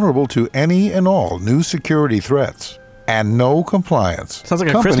be vulnerable to any and all new security threats. And no compliance. Sounds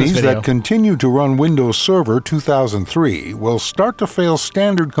like a Christmas Companies video. that continue to run Windows Server 2003 will start to fail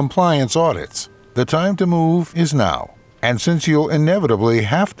standard compliance audits. The time to move is now. And since you'll inevitably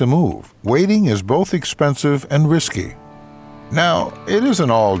have to move, waiting is both expensive and risky. Now, it isn't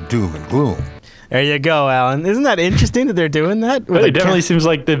all doom and gloom. There you go, Alan. Isn't that interesting that they're doing that? But it definitely seems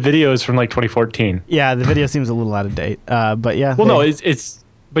like the video is from like 2014. Yeah, the video seems a little out of date. But yeah. Well, no, it's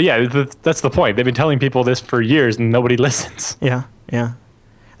but yeah, that's the point. They've been telling people this for years and nobody listens. Yeah.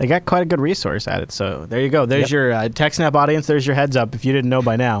 They got quite a good resource at it. So there you go. There's your TechSNAP audience. There's your heads up if you didn't know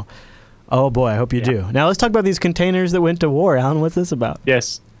by now. Oh boy, I hope you do. Now let's talk about these containers that went to war. Alan, what's this about?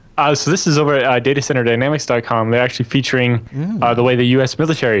 Yes. So this is over at datacenterdynamics.com. They're actually featuring the way the U.S.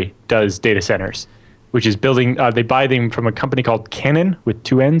 military does data centers, which is building. They buy them from a company called Canon with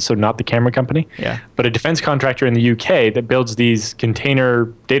 2 N's, so not the camera company, but a defense contractor in the U.K. that builds these container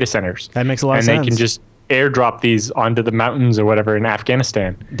data centers. That makes a lot of sense. And they can just airdrop these onto the mountains or whatever in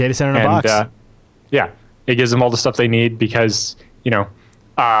Afghanistan. Data center in a box. Yeah, it gives them all the stuff they need because,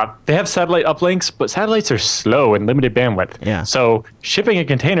 they have satellite uplinks, but satellites are slow and limited bandwidth. Yeah. So shipping a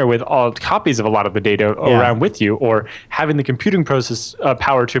container with all copies of a lot of the data around with you, or having the computing process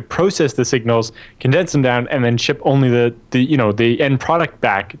power to process the signals, condense them down, and then ship only the end product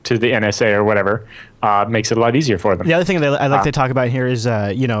back to the NSA or whatever, makes it a lot easier for them. The other thing that I like to talk about here is,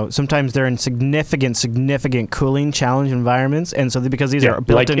 sometimes they're in significant cooling challenge environments, and so because these are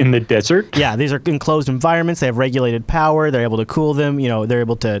built like in the desert. Yeah, these are enclosed environments. They have regulated power. They're able to cool them. They're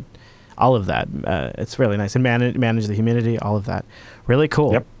able to, all of that. It's really nice, and manage the humidity. All of that, really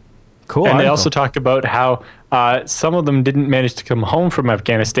cool. Yep. Cool. And article. they also talked about how some of them didn't manage to come home from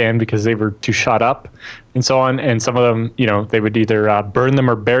Afghanistan because they were too shot up and so on. And some of them, they would either burn them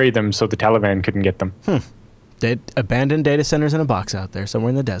or bury them so the Taliban couldn't get them. They abandoned data centers in a box out there somewhere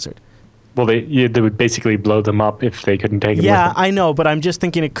in the desert. Well, they would basically blow them up if they couldn't take them with them. I know, but I'm just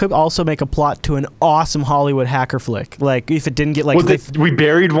thinking it could also make a plot to an awesome Hollywood hacker flick. Like, if it didn't get, Well, we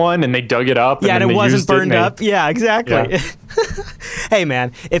buried one and they dug it up. Yeah, and it wasn't burned up. Yeah, exactly. Yeah. Hey,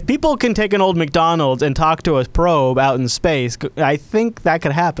 man, if people can take an old McDonald's and talk to a probe out in space, I think that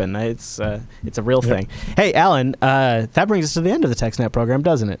could happen. It's a real thing. Hey, Alan, that brings us to the end of the TechSNAP program,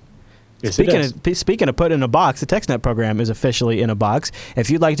 doesn't it? Yes, Speaking of put in a box, the TechSNAP program is officially in a box. If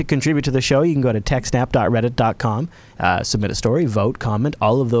you'd like to contribute to the show, you can go to techsnap.reddit.com, submit a story, vote, comment.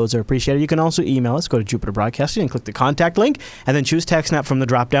 All of those are appreciated. You can also email us. Go to Jupiter Broadcasting and click the contact link, and then choose TechSNAP from the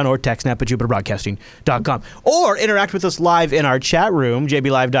drop-down, or techsnap@jupiterbroadcasting.com. Or interact with us live in our chat room,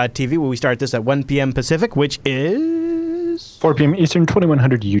 jblive.tv, where we start this at 1 p.m. Pacific, which is 4 p.m. Eastern,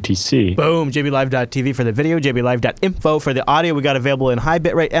 2100 UTC. Boom. jblive.tv for the video, jblive.info for the audio. We got available in high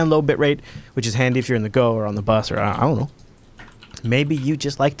bitrate and low bitrate, which is handy if you're in the go or on the bus, or I don't know. Maybe you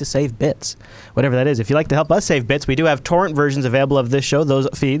just like to save bits. Whatever that is. If you'd like to help us save bits, we do have torrent versions available of this show. Those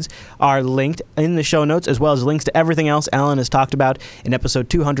feeds are linked in the show notes, as well as links to everything else Alan has talked about in episode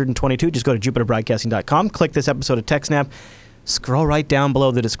 222. Just go to jupiterbroadcasting.com, click this episode of TechSNAP, scroll right down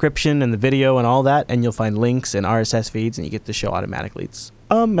below the description and the video and all that, and you'll find links and RSS feeds, and you get the show automatically. It's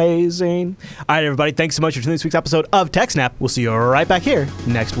amazing. All right, everybody, thanks so much for tuning in this week's episode of TechSNAP. We'll see you right back here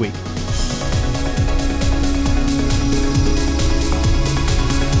next week.